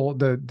people,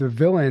 the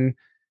villain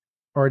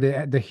or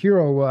the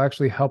hero will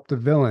actually help the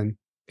villain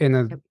in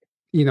a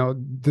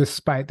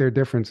despite their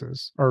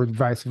differences, or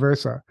vice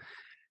versa.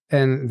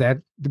 And that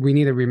we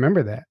need to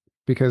remember that,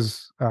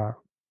 because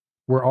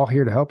we're all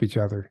here to help each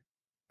other.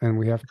 And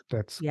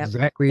that's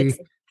exactly. It's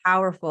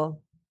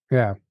powerful.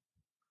 Yeah.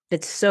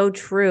 It's so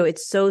true.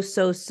 It's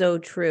so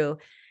true.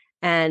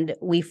 And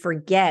we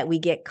forget, we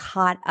get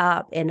caught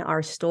up in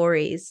our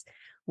stories.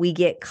 We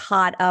get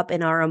caught up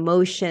in our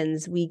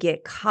emotions. We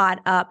get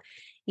caught up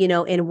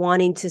in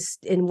wanting to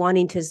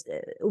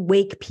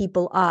wake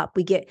people up.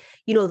 We get,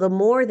 the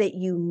more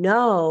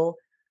that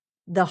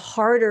the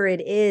harder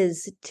it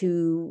is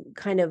to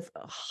kind of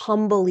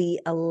humbly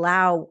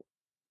allow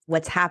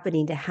what's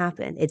happening to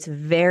happen. It's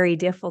very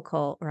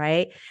difficult,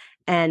 right?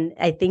 And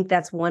I think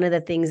that's one of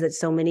the things that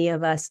so many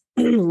of us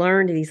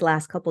learned these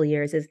last couple of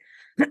years is,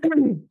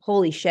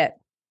 holy shit,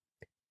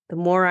 the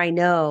more I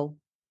know,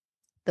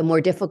 the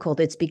more difficult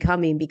it's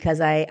becoming,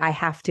 because I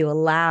have to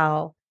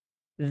allow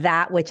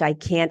that which I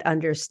can't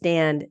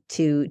understand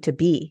to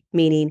be.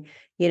 Meaning,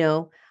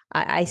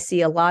 I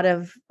see a lot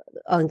of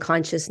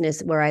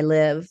unconsciousness where I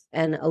live,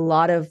 and a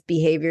lot of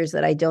behaviors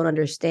that I don't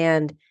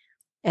understand.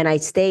 And I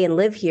stay and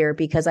live here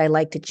because I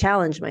like to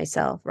challenge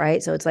myself,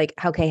 right? So it's like,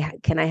 okay,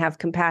 can I have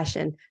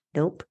compassion?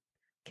 Nope.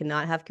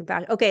 Cannot have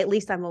compassion. Okay, at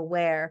least I'm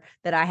aware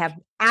that I have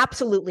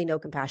absolutely no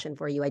compassion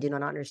for you. I do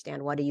not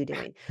understand. What are you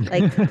doing?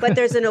 But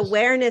there's an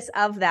awareness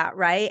of that,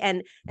 right?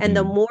 And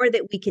the more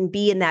that we can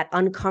be in that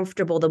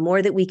uncomfortable, the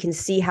more that we can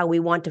see how we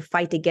want to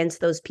fight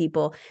against those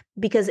people.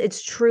 Because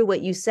it's true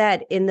what you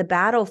said, in the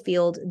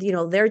battlefield,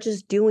 they're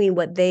just doing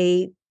what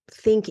they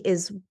think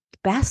is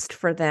best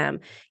for them,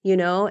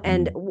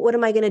 and what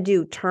am I going to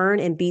do?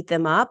 Turn and beat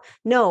them up?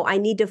 No, I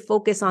need to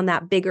focus on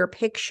that bigger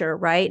picture,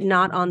 right?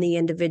 Not on the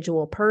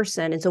individual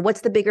person. And so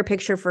what's the bigger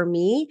picture for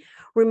me?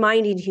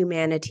 Reminding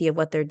humanity of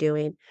what they're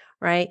doing,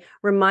 right?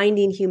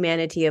 Reminding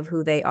humanity of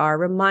who they are,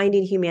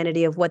 reminding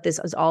humanity of what this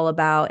is all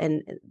about.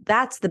 And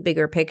that's the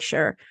bigger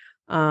picture.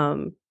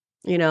 But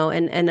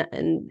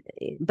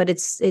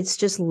it's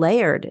just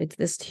layered.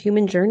 This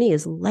human journey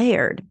is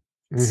layered.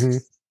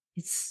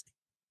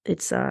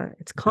 It's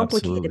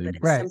complicated, Absolutely. but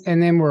it's Right. simple.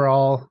 And then we're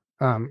all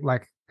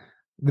like,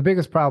 the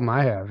biggest problem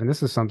I have, and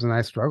this is something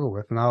I struggle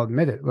with, and I'll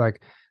admit it,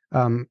 like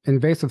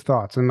invasive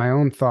thoughts and my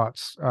own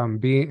thoughts,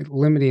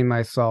 limiting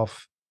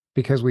myself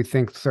because we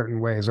think certain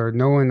ways, or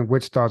knowing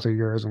which thoughts are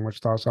yours and which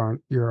thoughts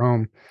aren't your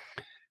own.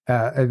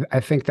 I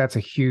think that's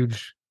a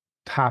huge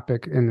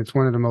topic, and it's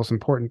one of the most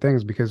important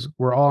things, because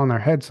we're all in our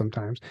head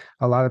sometimes.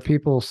 A lot of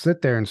people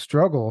sit there and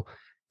struggle,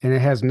 and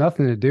it has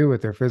nothing to do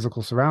with their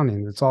physical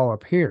surroundings. It's all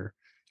up here.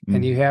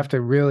 And you have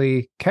to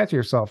really catch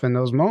yourself in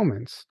those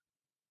moments.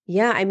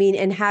 Yeah. I mean,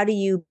 and how do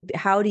you,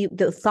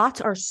 the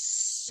thoughts are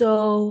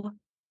so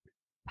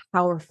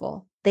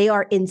powerful. They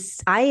are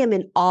I am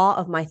in awe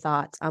of my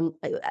thoughts.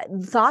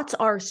 Thoughts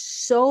are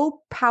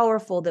so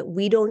powerful that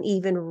we don't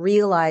even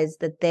realize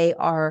that they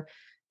are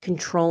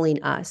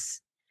controlling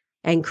us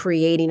and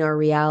creating our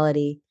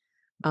reality.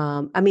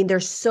 I mean, they're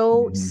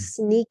so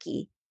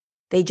sneaky.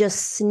 They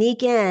just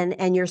sneak in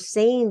and you're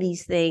saying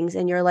these things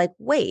and you're like,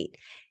 wait.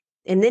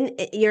 And then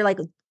you're like,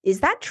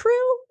 is that true?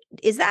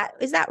 Is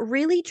that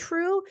really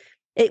true?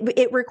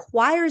 It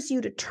requires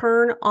you to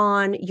turn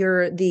on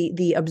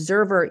the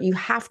observer. You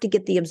have to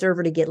get the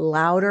observer to get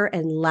louder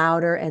and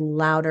louder and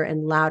louder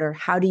and louder.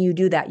 How do you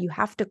do that? You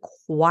have to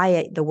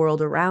quiet the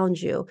world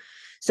around you.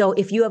 So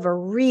if you have a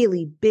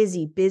really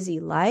busy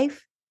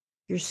life,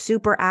 you're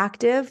super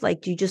active,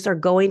 like you just are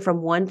going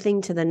from one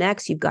thing to the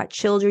next. You've got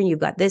children, you've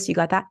got this, you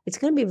got that. It's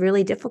going to be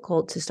really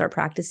difficult to start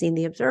practicing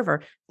the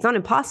observer. It's not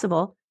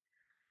impossible,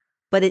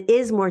 but it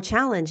is more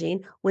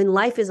challenging. When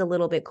life is a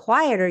little bit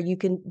quieter, you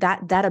can,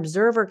 that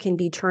observer can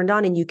be turned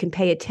on and you can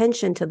pay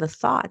attention to the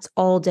thoughts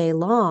all day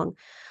long.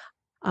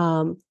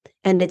 And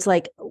it's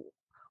like,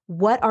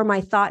 what are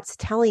my thoughts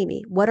telling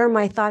me? What are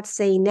my thoughts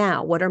saying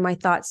now? What are my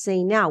thoughts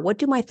saying now? What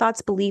do my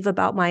thoughts believe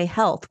about my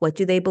health? What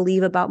do they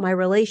believe about my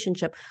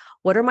relationship?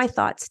 What are my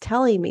thoughts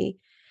telling me?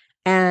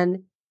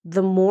 And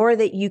the more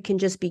that you can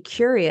just be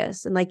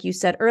curious, and like you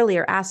said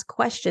earlier, ask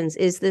questions.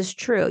 Is this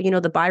true? You know,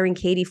 the Byron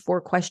Katie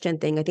 4-question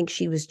thing. I think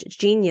she was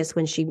genius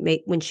when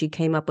she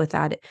came up with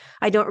that.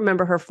 I don't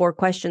remember her 4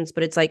 questions,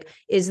 but it's like,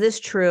 is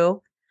this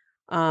true?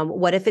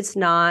 What if it's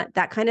not?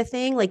 That kind of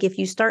thing. Like if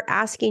you start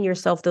asking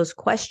yourself those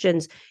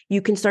questions,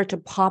 you can start to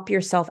pop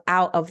yourself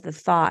out of the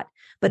thought.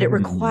 But it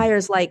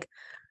requires like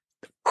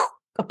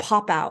a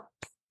pop out.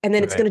 And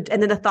then and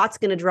then the thought's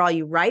going to draw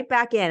you right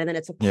back in. And then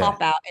it's a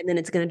pop out. And then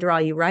it's going to draw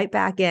you right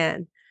back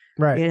in.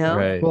 Right. You know?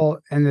 Right. Well,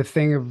 and the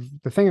thing of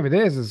it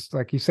is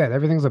like you said,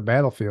 everything's a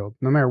battlefield.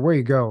 No matter where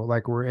you go,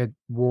 like we're at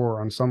war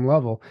on some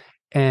level.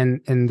 And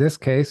in this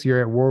case,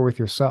 you're at war with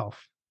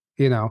yourself,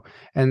 you know,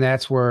 and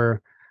that's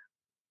where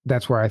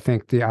I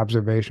think the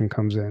observation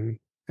comes in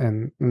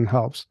and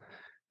helps.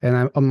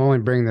 And I'm only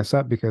bringing this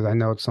up because I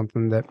know it's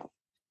something that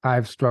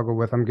I've struggled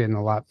with. I'm getting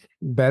a lot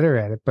better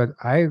at it, but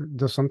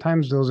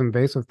sometimes those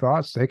invasive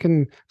thoughts, they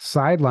can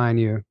sideline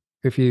you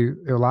if you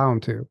allow them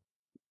to.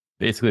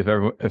 Basically,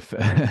 if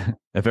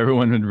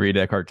everyone would read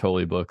Eckhart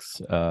Tolle books,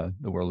 the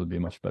world would be a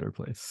much better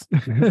place.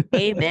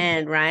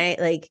 Amen. Right?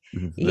 Like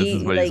this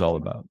is what he's all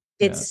about.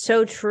 It's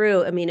so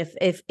true. I mean,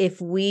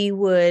 if we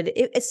would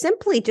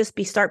simply just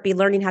start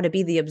learning how to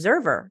be the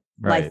observer,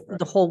 right.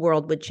 the whole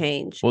world would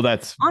change. Well,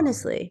 that's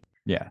honestly.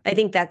 Yeah, I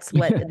think that's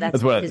what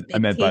I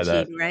meant by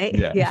that, right?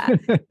 Yeah,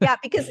 yeah,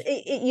 because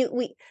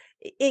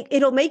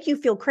it'll make you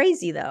feel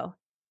crazy though.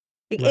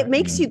 It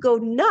makes you go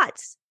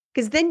nuts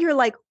because then you're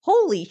like,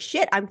 holy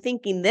shit, I'm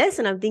thinking this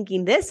and I'm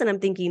thinking this and I'm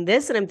thinking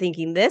this and I'm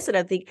thinking this and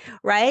I'm thinking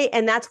right,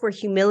 and that's where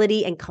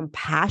humility and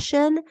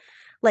compassion,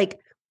 like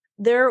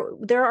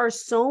there are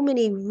so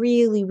many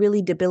really,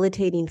 really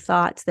debilitating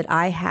thoughts that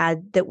I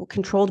had that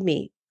controlled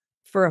me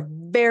for a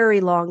very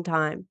long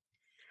time,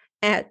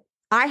 and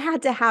I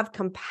had to have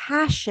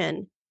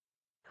compassion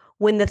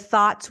when the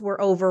thoughts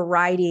were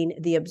overriding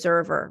the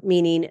observer,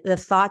 meaning the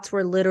thoughts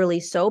were literally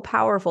so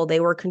powerful, they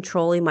were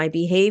controlling my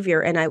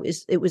behavior. And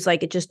it was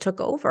like, it just took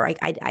over. I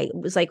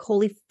was like,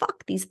 holy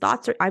fuck, these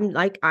thoughts I'm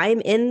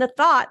in the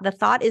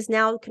thought is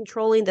now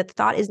controlling, the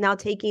thought is now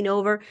taking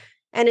over.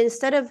 And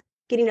instead of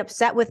getting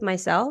upset with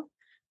myself,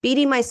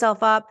 beating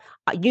myself up,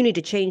 you need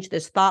to change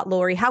this thought,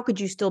 Lori. How could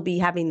you still be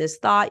having this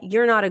thought?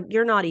 You're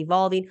not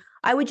evolving.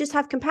 I would just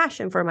have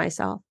compassion for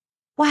myself.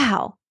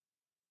 Wow,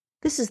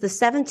 this is the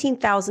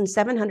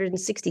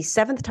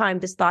 17,767th time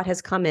this thought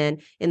has come in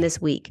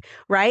this week,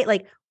 right?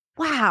 Like,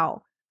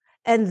 wow.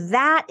 And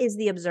that is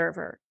the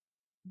observer.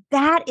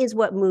 That is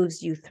what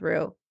moves you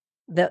through.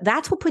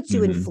 That's what puts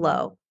you in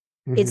flow.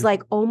 It's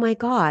like, oh my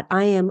God,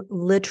 I am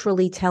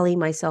literally telling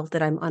myself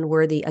that I'm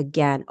unworthy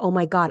again. Oh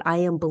my God, I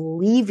am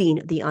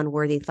believing the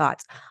unworthy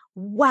thoughts.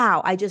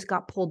 Wow, I just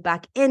got pulled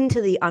back into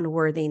the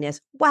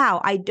unworthiness.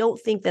 Wow, I don't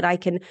think that I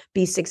can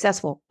be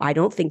successful. I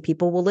don't think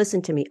people will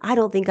listen to me. I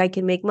don't think I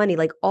can make money.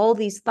 Like all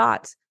these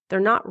thoughts, they're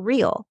not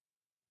real.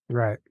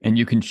 Right. And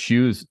you can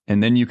choose,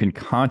 and then you can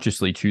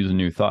consciously choose a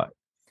new thought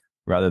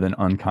rather than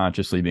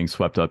unconsciously being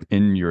swept up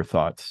in your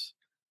thoughts.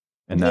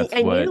 And that's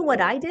you know what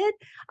I did?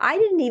 I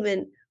didn't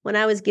even, when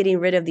I was getting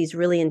rid of these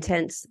really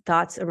intense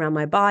thoughts around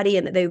my body,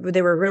 and they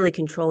were really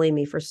controlling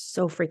me for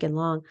so freaking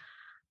long,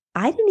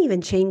 I didn't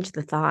even change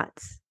the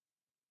thoughts.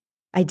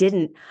 I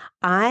didn't.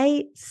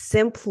 I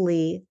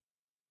simply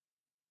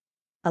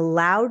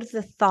allowed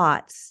the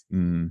thoughts,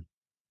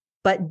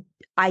 but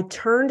I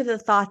turned the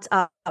thoughts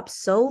up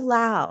so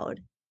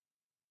loud,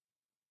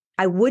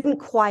 I wouldn't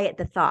quiet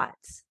the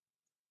thoughts,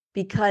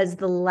 because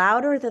the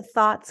louder the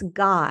thoughts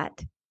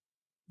got,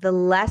 the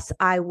less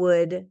I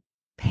would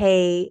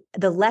play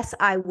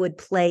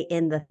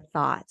in the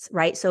thoughts,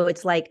 right? So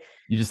it's like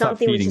you just stop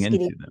feeding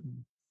into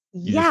them.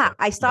 Yeah,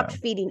 I stopped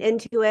feeding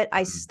into it.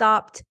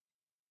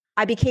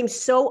 I became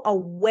so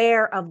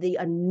aware of the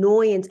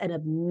annoyance and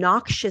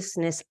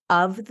obnoxiousness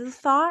of the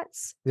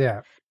thoughts.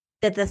 Yeah.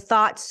 That the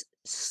thoughts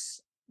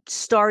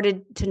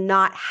started to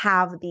not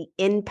have the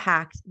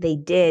impact they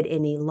did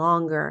any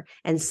longer.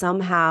 And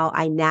somehow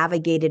I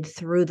navigated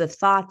through the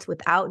thoughts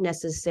without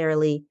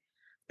necessarily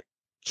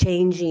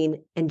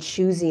changing and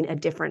choosing a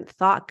different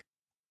thought.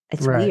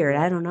 It's weird.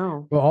 I don't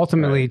know. Well,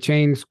 ultimately,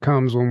 change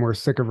comes when we're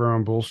sick of our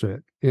own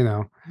bullshit, you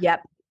know?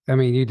 Yep. I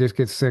mean, you just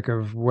get sick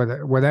of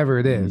whatever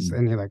it is,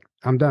 and you're like,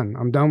 I'm done.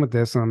 I'm done with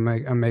this. I'm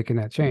making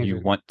that change.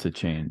 You want to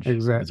change.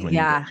 Exactly.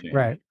 Yeah.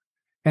 Right.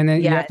 And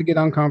then you have to get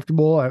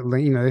uncomfortable.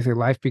 You know, they say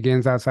life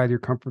begins outside your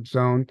comfort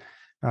zone.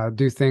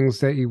 Do things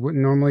that you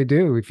wouldn't normally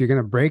do. If you're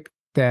going to break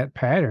that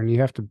pattern,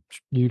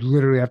 you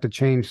literally have to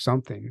change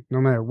something,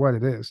 no matter what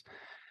it is.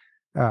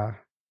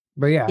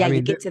 But yeah, I mean,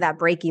 you get to that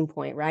breaking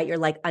point, right? You're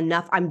like,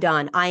 enough. I'm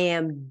done. I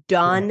am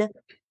done. Yeah.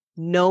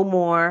 No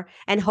more.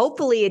 And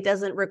hopefully it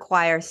doesn't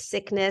require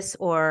sickness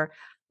or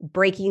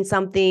breaking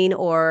something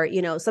or,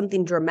 you know,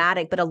 something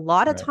dramatic. But a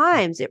lot of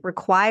times it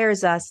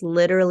requires us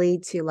literally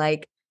to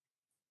like,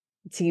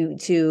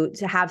 to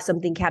have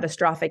something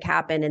catastrophic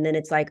happen. And then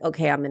it's like,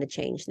 okay, I'm going to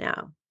change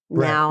now.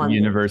 Now the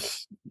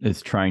universe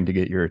is trying to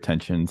get your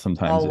attention.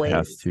 Sometimes it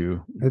has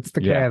to. It's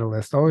the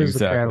catalyst, always the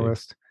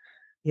catalyst.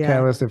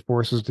 Catalyst that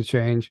forces the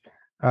change.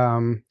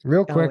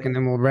 Real quick, and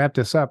then we'll wrap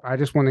this up. I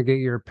just want to get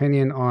your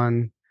opinion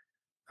on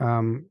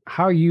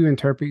how you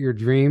interpret your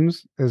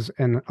dreams because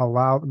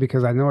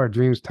I know our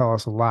dreams tell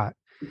us a lot.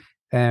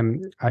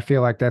 And I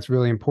feel like that's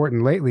really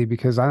important lately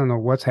because I don't know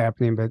what's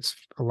happening, but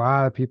a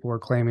lot of people are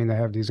claiming to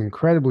have these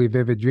incredibly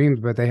vivid dreams,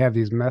 but they have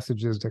these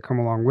messages that come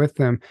along with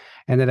them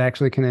and that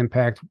actually can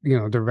impact, you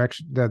know,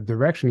 the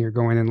direction you're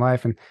going in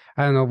life. And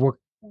I don't know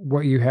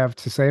what you have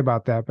to say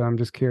about that, but I'm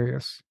just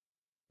curious.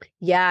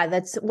 Yeah,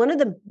 that's one of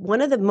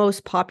the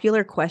most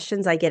popular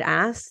questions I get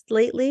asked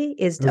lately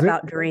is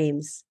about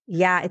dreams.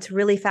 Yeah, it's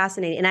really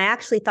fascinating. And I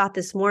actually thought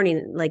this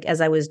morning, like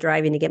as I was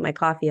driving to get my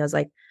coffee, I was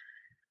like,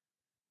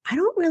 I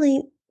don't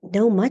really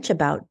know much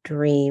about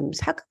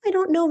dreams. How come I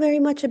don't know very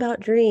much about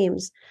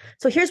dreams?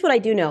 So here's what I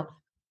do know,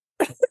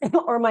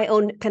 or my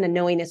own kind of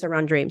knowingness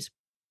around dreams.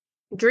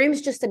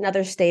 Dreams just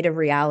another state of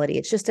reality.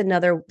 It's just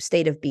another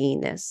state of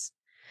beingness.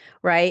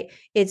 Right?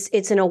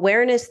 It's an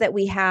awareness that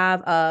we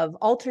have of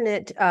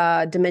alternate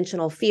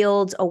dimensional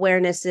fields,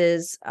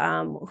 awarenesses,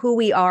 who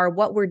we are,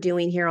 what we're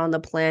doing here on the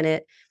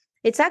planet.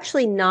 It's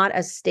actually not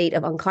a state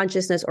of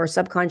unconsciousness or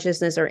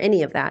subconsciousness or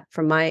any of that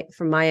from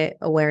my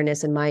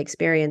awareness and my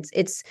experience.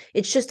 It's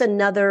just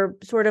another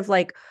sort of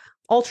like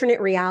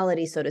alternate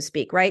reality, so to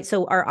speak, right?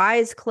 So our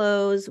eyes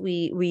close,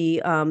 we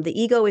the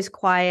ego is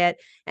quiet,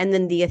 and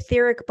then the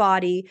etheric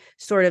body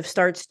sort of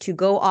starts to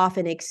go off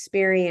and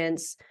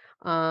experience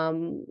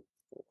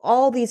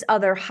all these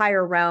other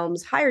higher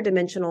realms, higher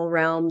dimensional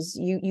realms.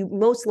 You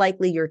most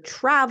likely you're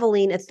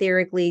traveling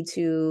etherically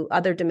to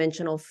other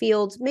dimensional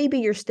fields. Maybe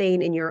you're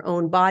staying in your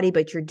own body,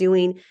 but you're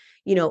doing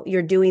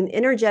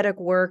energetic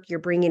work. You're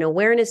bringing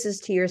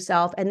awarenesses to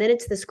yourself. And then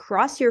it's this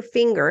cross your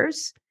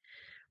fingers,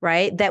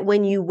 right? That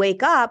when you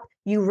wake up,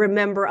 you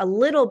remember a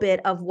little bit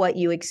of what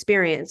you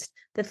experienced.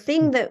 The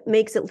thing that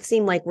makes it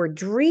seem like we're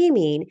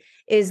dreaming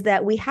is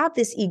that we have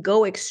this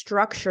egoic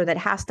structure that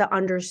has to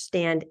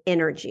understand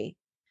energy.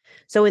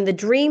 So in the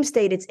dream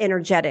state, it's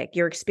energetic.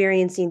 You're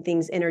experiencing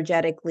things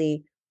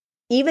energetically.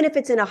 Even if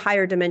it's in a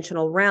higher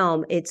dimensional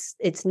realm, it's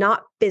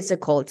not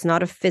physical. It's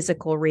not a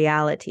physical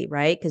reality,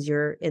 right? Because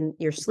you're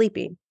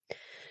sleeping.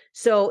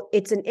 So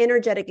it's an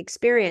energetic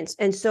experience.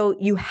 And so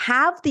you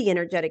have the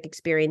energetic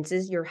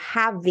experiences, you're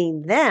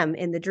having them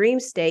in the dream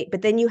state,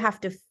 but then you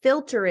have to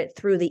filter it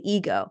through the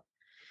ego.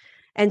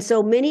 And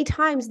so many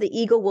times the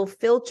ego will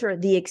filter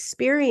the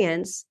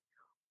experience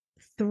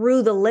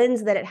through the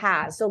lens that it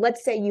has. So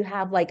let's say you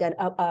have like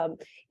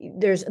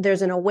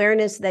there's an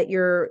awareness that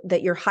your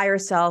higher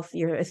self,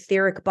 your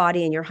etheric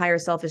body and your higher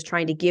self is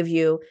trying to give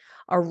you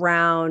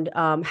around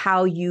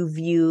how you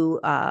view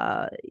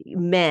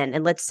men.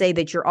 And let's say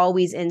that you're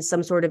always in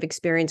some sort of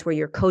experience where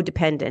you're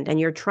codependent and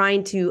you're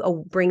trying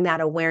to bring that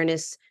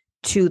awareness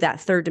to that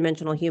third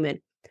dimensional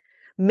human.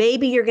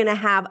 Maybe you're going to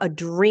have a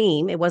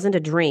dream. It wasn't a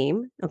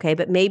dream. Okay.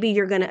 But maybe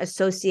you're going to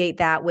associate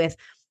that with,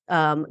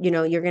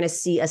 you're going to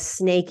see a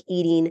snake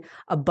eating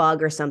a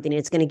bug or something. And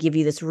it's going to give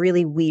you this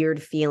really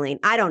weird feeling.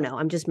 I don't know.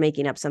 I'm just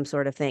making up some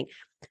sort of thing.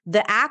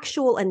 The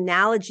actual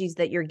analogies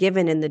that you're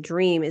given in the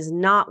dream is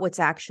not what's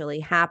actually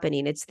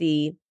happening. It's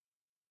the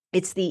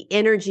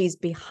energies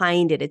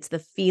behind it. It's the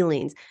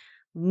feelings.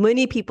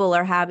 Many people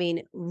are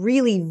having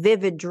really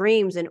vivid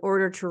dreams in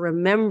order to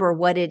remember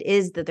what it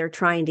is that they're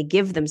trying to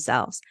give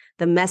themselves,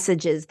 the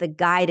messages, the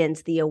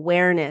guidance, the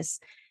awareness.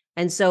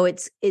 And so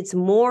it's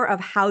more of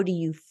how do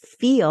you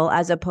feel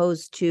as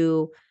opposed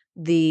to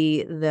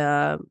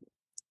the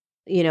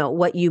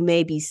what you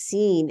may be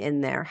seeing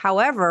in there.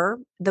 However,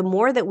 the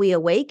more that we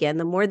awaken,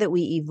 the more that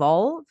we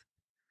evolve,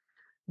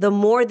 the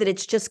more that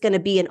it's just going to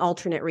be an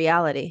alternate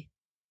reality.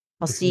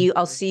 I'll see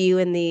you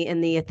in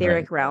the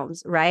etheric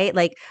realms, right?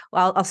 Like,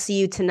 well, I'll see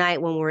you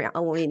tonight when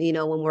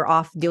we're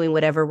off doing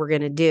whatever we're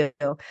gonna do.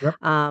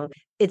 Yep.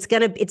 It's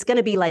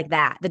gonna be like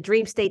that. The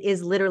dream state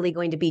is literally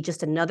going to be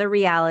just another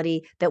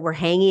reality that we're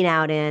hanging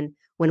out in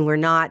when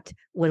our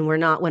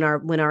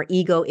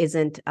ego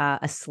isn't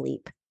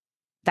asleep.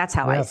 That's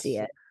how I see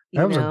it.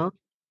 That was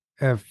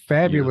a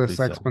fabulous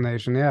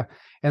explanation. Yeah.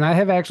 And I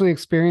have actually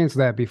experienced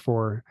that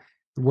before,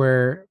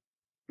 where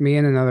me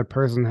and another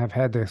person have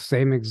had the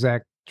same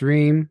exact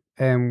dream,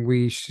 and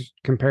we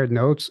compared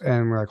notes,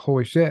 and we're like,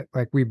 holy shit,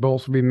 like we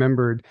both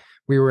remembered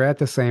we were at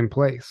the same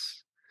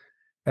place.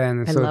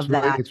 And so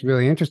it's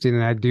really interesting.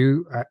 And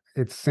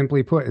it's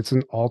simply put, it's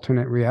an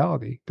alternate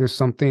reality. There's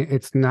something,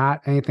 it's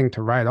not anything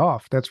to write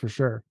off. That's for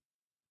sure.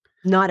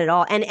 Not at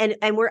all.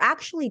 And we're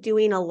actually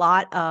doing a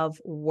lot of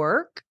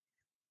work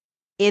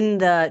in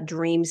the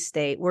dream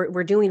state.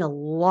 We're doing a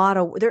lot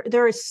of,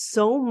 there is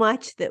so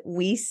much that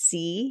we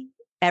see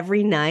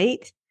every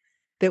night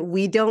that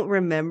we don't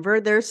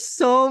remember. There's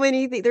so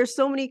many there's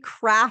so many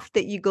craft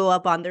that you go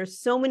up on. There's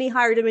so many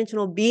higher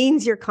dimensional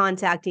beings you're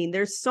contacting.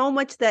 There's so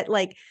much that,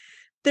 like,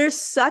 there's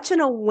such an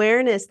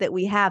awareness that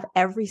we have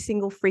every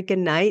single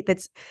freaking night.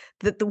 That's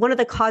one of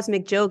the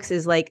cosmic jokes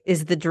is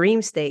the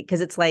dream state. Cause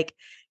it's like,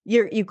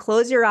 you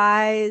close your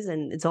eyes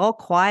and it's all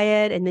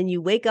quiet. And then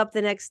you wake up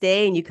the next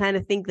day and you kind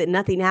of think that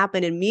nothing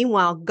happened. And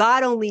meanwhile,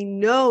 God only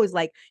knows,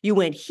 like, you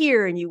went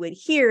here and you went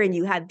here and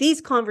you had these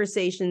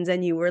conversations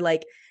and you were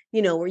like,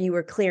 where you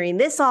were clearing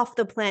this off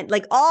the plant.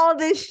 Like, all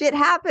this shit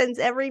happens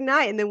every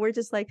night. And then we're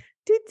just like,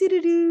 do,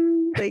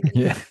 like,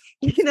 yeah.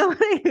 You know what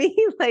I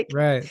mean? Like,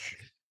 right.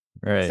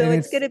 So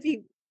it's going to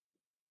be.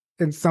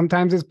 And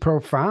sometimes it's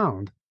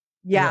profound.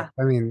 Yeah.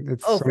 I mean,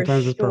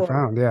 sometimes it's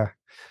profound. Yeah.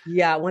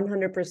 Yeah,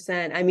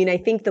 100%. I mean, I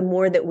think the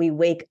more that we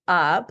wake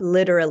up,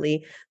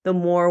 literally, the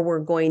more we're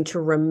going to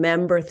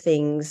remember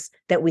things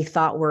that we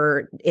thought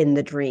were in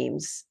our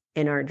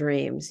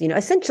dreams.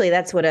 Essentially,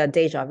 that's what a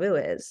deja vu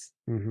is.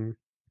 Mm-hmm.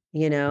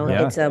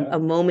 It's a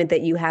moment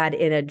that you had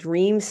in a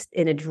dream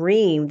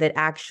that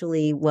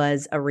actually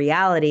was a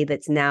reality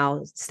that's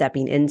now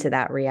stepping into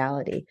that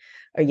reality,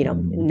 or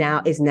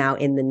now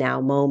in the now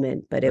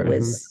moment. But it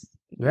was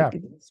right.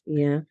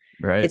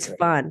 It's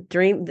fun.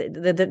 Dream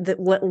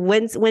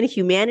when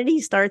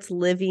humanity starts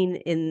living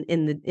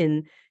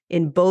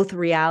in both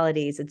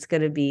realities, it's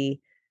going to be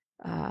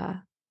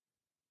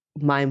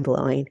mind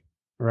blowing.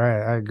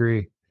 Right, I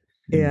agree.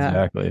 Yeah,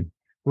 exactly.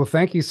 Well,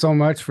 thank you so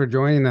much for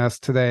joining us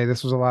today.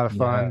 This was a lot of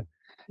fun.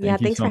 Yeah,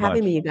 thanks for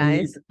having me, you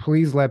guys.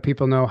 Please let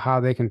people know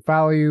how they can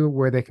follow you,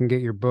 where they can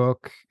get your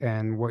book,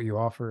 and what you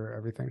offer,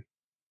 everything.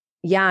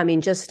 Yeah, I mean,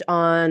 just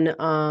on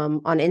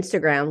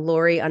Instagram,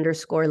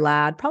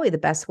 Lori_Ladd, probably the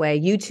best way.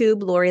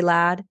 YouTube, Lori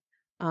Ladd,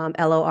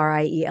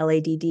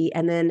 LORIELADD.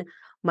 And then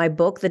my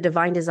book, The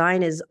Divine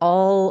Design, is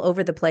all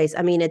over the place.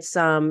 I mean, it's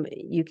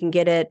you can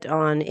get it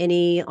on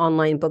any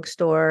online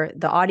bookstore.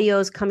 The audio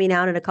is coming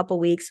out in a couple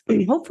weeks,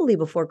 hopefully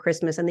before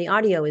Christmas. And the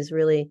audio is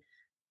really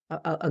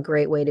a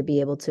great way to be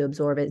able to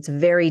absorb it. It's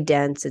very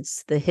dense.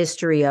 It's the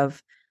history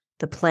of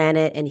the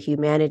planet and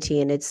humanity,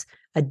 and it's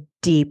a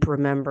deep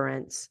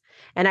remembrance.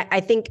 And I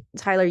think,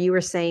 Tyler, you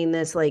were saying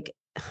this, like,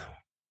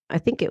 I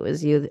think it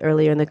was you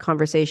earlier in the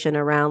conversation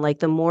around, like,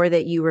 the more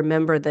that you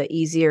remember, the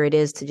easier it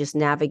is to just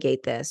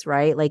navigate this,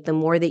 right? Like, the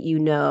more that you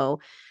know,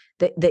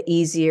 the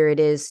easier it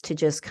is to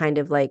just kind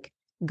of like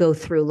go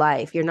through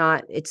life.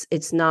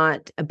 It's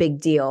not a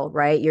big deal,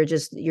 right? You're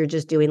just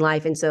doing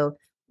life. And so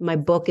my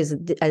book is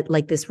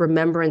like this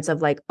remembrance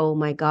of, like, oh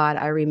my God,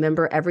 I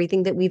remember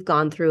everything that we've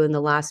gone through in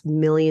the last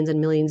millions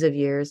and millions of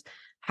years,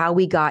 how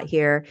we got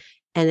here.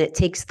 And it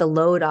takes the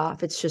load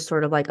off. It's just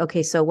sort of like,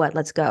 okay, so what?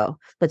 Let's go.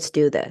 Let's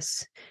do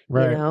this.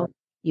 Right.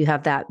 You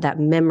have that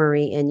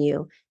memory in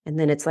you. And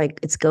then it's like,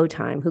 it's go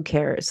time. Who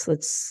cares?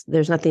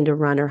 There's nothing to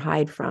run or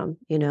hide from,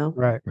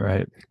 Right.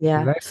 Right.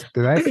 Yeah.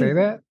 Did I say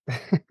that?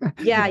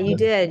 Yeah, you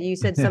did. You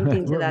said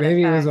something to that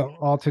Maybe effect. It was an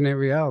alternate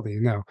reality.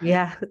 No.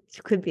 Yeah,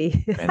 it could be.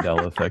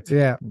 Mandela effect.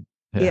 Yeah.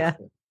 Yeah.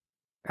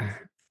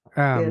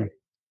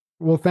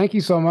 Well, thank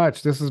you so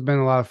much. This has been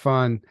a lot of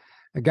fun.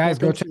 Guys,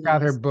 go check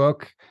out her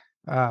book.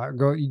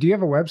 Do you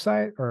have a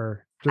website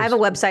or? I have a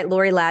website,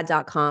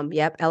 LoriLadd.com.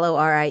 Yep.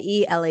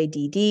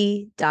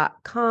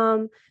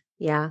 LORIELADD.com.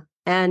 Yeah.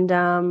 And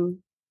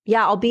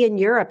I'll be in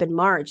Europe in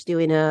March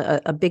doing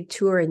a big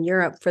tour in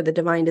Europe for the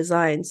Divine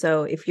Design.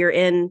 So if you're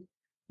in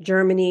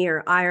Germany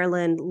or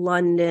Ireland,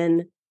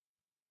 London,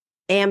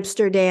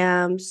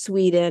 Amsterdam,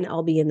 Sweden,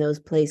 I'll be in those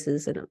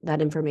places. And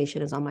that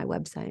information is on my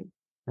website.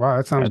 Wow,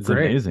 that sounds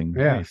great. Amazing.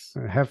 Yeah. Nice.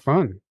 Have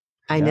fun.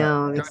 I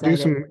know. I'm excited. Do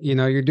some,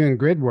 you're doing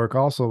grid work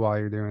also while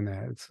you're doing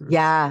that.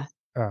 Yeah.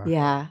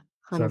 100%.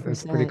 So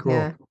it's pretty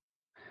cool.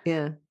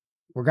 Yeah.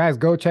 Well, guys,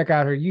 go check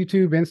out her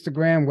YouTube,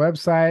 Instagram,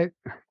 website,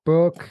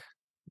 book.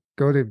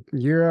 Go to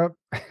Europe.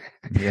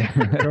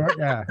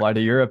 Yeah. Fly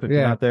to Europe if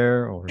you're not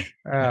there. Or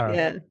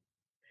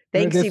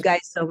Thanks you guys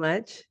so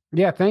much.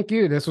 Yeah, thank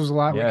you. This was a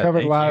lot. We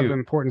covered a lot of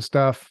important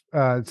stuff.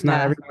 It's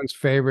not everyone's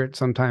favorite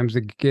sometimes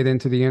to get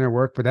into the inner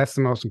work, but that's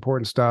the most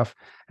important stuff.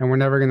 And we're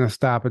never going to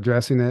stop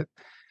addressing it.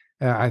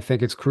 I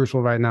think it's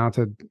crucial right now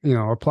to,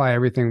 apply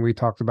everything we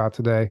talked about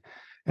today.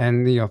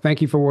 And,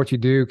 thank you for what you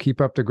do.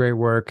 Keep up the great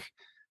work.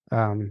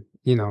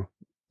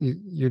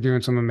 You're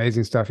doing some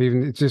amazing stuff.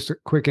 Even it's just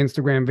quick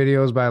Instagram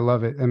videos, but I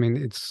love it. I mean,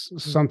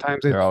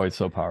 They're always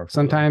so powerful.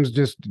 Sometimes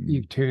just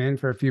you tune in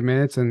for a few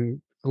minutes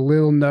and a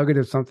little nugget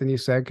of something you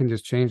said can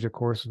just change the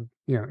course of,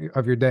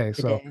 of your day.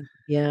 So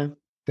yeah.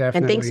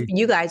 definitely. And thanks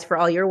you guys for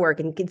all your work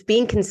and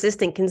being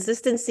consistent.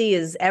 Consistency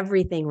is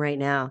everything right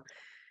now.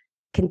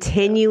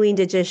 Continuing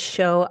to just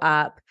show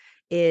up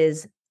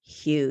is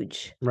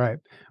huge. Right.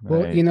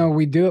 Well,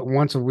 we do it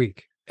once a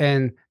week.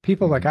 And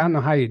people like, I don't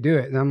know how you do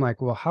it. And I'm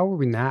like, well, how would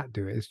we not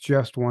do it? It's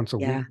just once a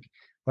week.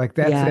 Like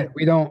that's it.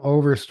 We don't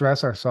over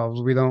stress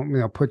ourselves. We don't,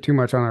 put too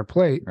much on our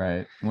plate.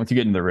 Right. Once you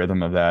get in the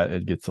rhythm of that,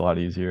 it gets a lot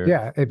easier.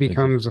 Yeah. It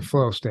becomes a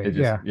flow state.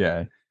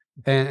 Yeah.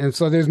 And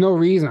so there's no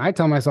reason, I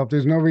tell myself,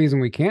 there's no reason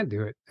we can't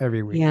do it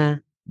every week. Yeah.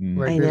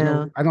 Like, I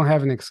know. I don't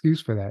have an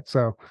excuse for that.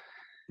 So,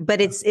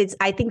 but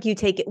I think we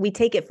take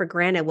it for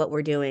granted what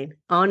we're doing.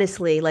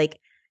 Honestly, like,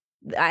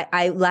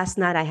 I last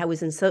night I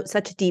was in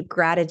such deep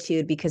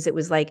gratitude because it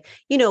was like,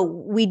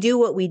 we do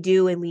what we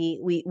do and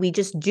we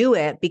just do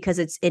it because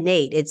it's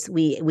innate. It's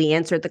we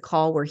answered the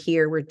call, we're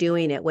here, we're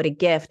doing it. What a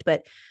gift.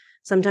 But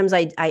sometimes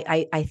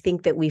I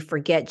think that we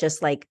forget,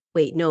 just like,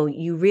 wait, no,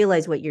 you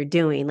realize what you're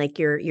doing. Like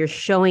you're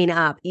showing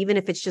up, even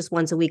if it's just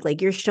once a week,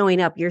 like you're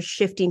showing up, you're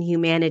shifting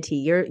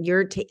humanity.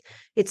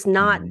 It's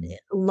not,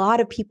 a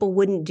lot of people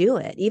wouldn't do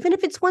it. Even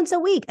if it's once a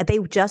week, they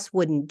just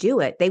wouldn't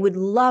do it. They would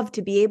love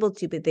to be able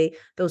to, but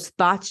those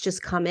thoughts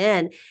just come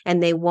in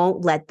and they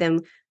won't let them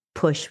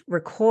push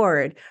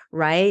record.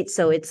 Right.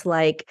 So it's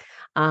like,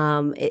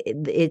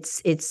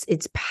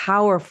 it's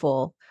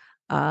powerful.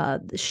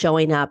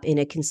 Showing up in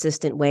a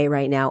consistent way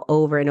right now,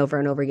 over and over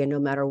and over again, no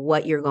matter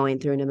what you're going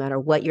through, no matter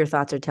what your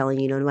thoughts are telling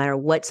you, no matter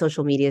what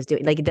social media is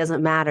doing, like it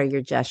doesn't matter. You're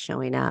just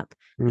showing up,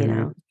 So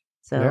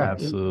yeah,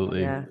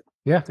 absolutely.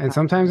 Yeah. And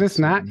sometimes it's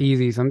not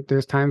easy.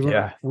 There's times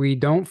when we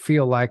don't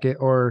feel like it,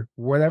 or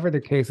whatever the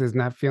case is,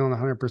 not feeling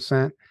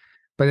 100%.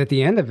 But at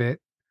the end of it,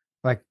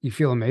 like you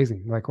feel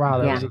amazing. Like,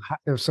 wow, that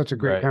was such a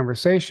great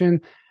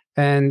conversation.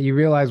 And you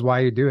realize why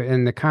you do it.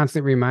 And the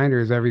constant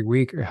reminders every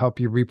week help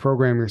you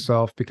reprogram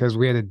yourself, because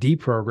we had a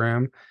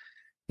deprogram,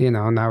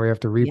 now we have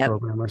to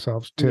reprogram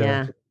ourselves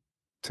to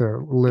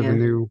live a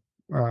new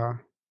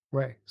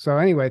way. So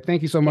anyway,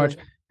 thank you so much.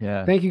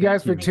 Yeah. Thank you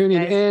guys for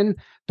tuning in.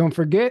 Don't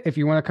forget, if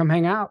you want to come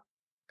hang out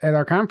at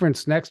our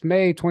conference next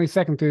May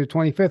 22nd through the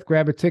 25th,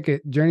 grab a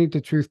ticket,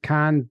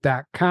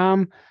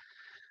 journeytotruthcon.com.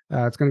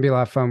 It's going to be a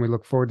lot of fun. We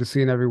look forward to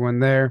seeing everyone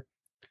there.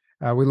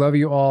 We love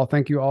you all.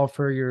 Thank you all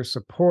for your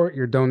support,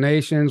 your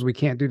donations. We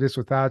can't do this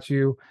without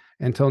you.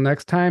 Until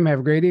next time, have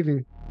a great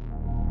evening.